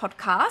be on the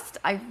podcast.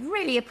 I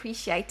really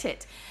appreciate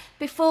it.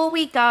 Before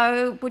we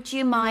go, would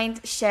you mind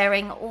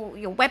sharing all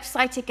your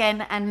website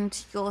again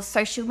and your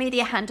social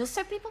media handles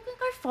so people can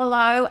go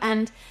follow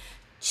and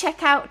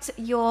check out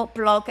your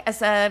blog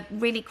as a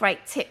really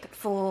great tip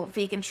for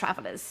vegan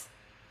travelers?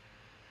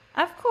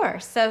 Of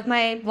course. So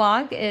my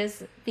blog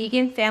is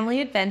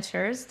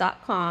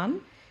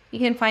veganfamilyadventures.com. You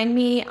can find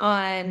me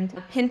on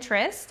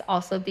Pinterest,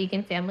 also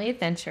Vegan Family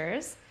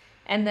Adventures.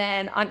 And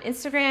then on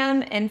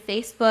Instagram and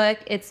Facebook,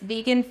 it's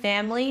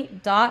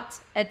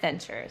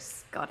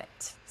veganfamily.adventures. Got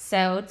it.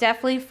 So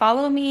definitely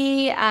follow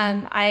me.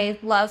 I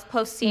love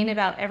posting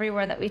about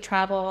everywhere that we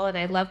travel, and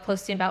I love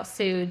posting about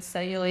food. So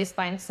you always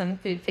find some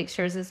food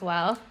pictures as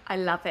well. I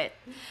love it.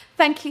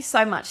 Thank you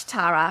so much,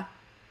 Tara.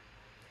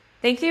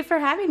 Thank you for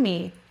having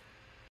me.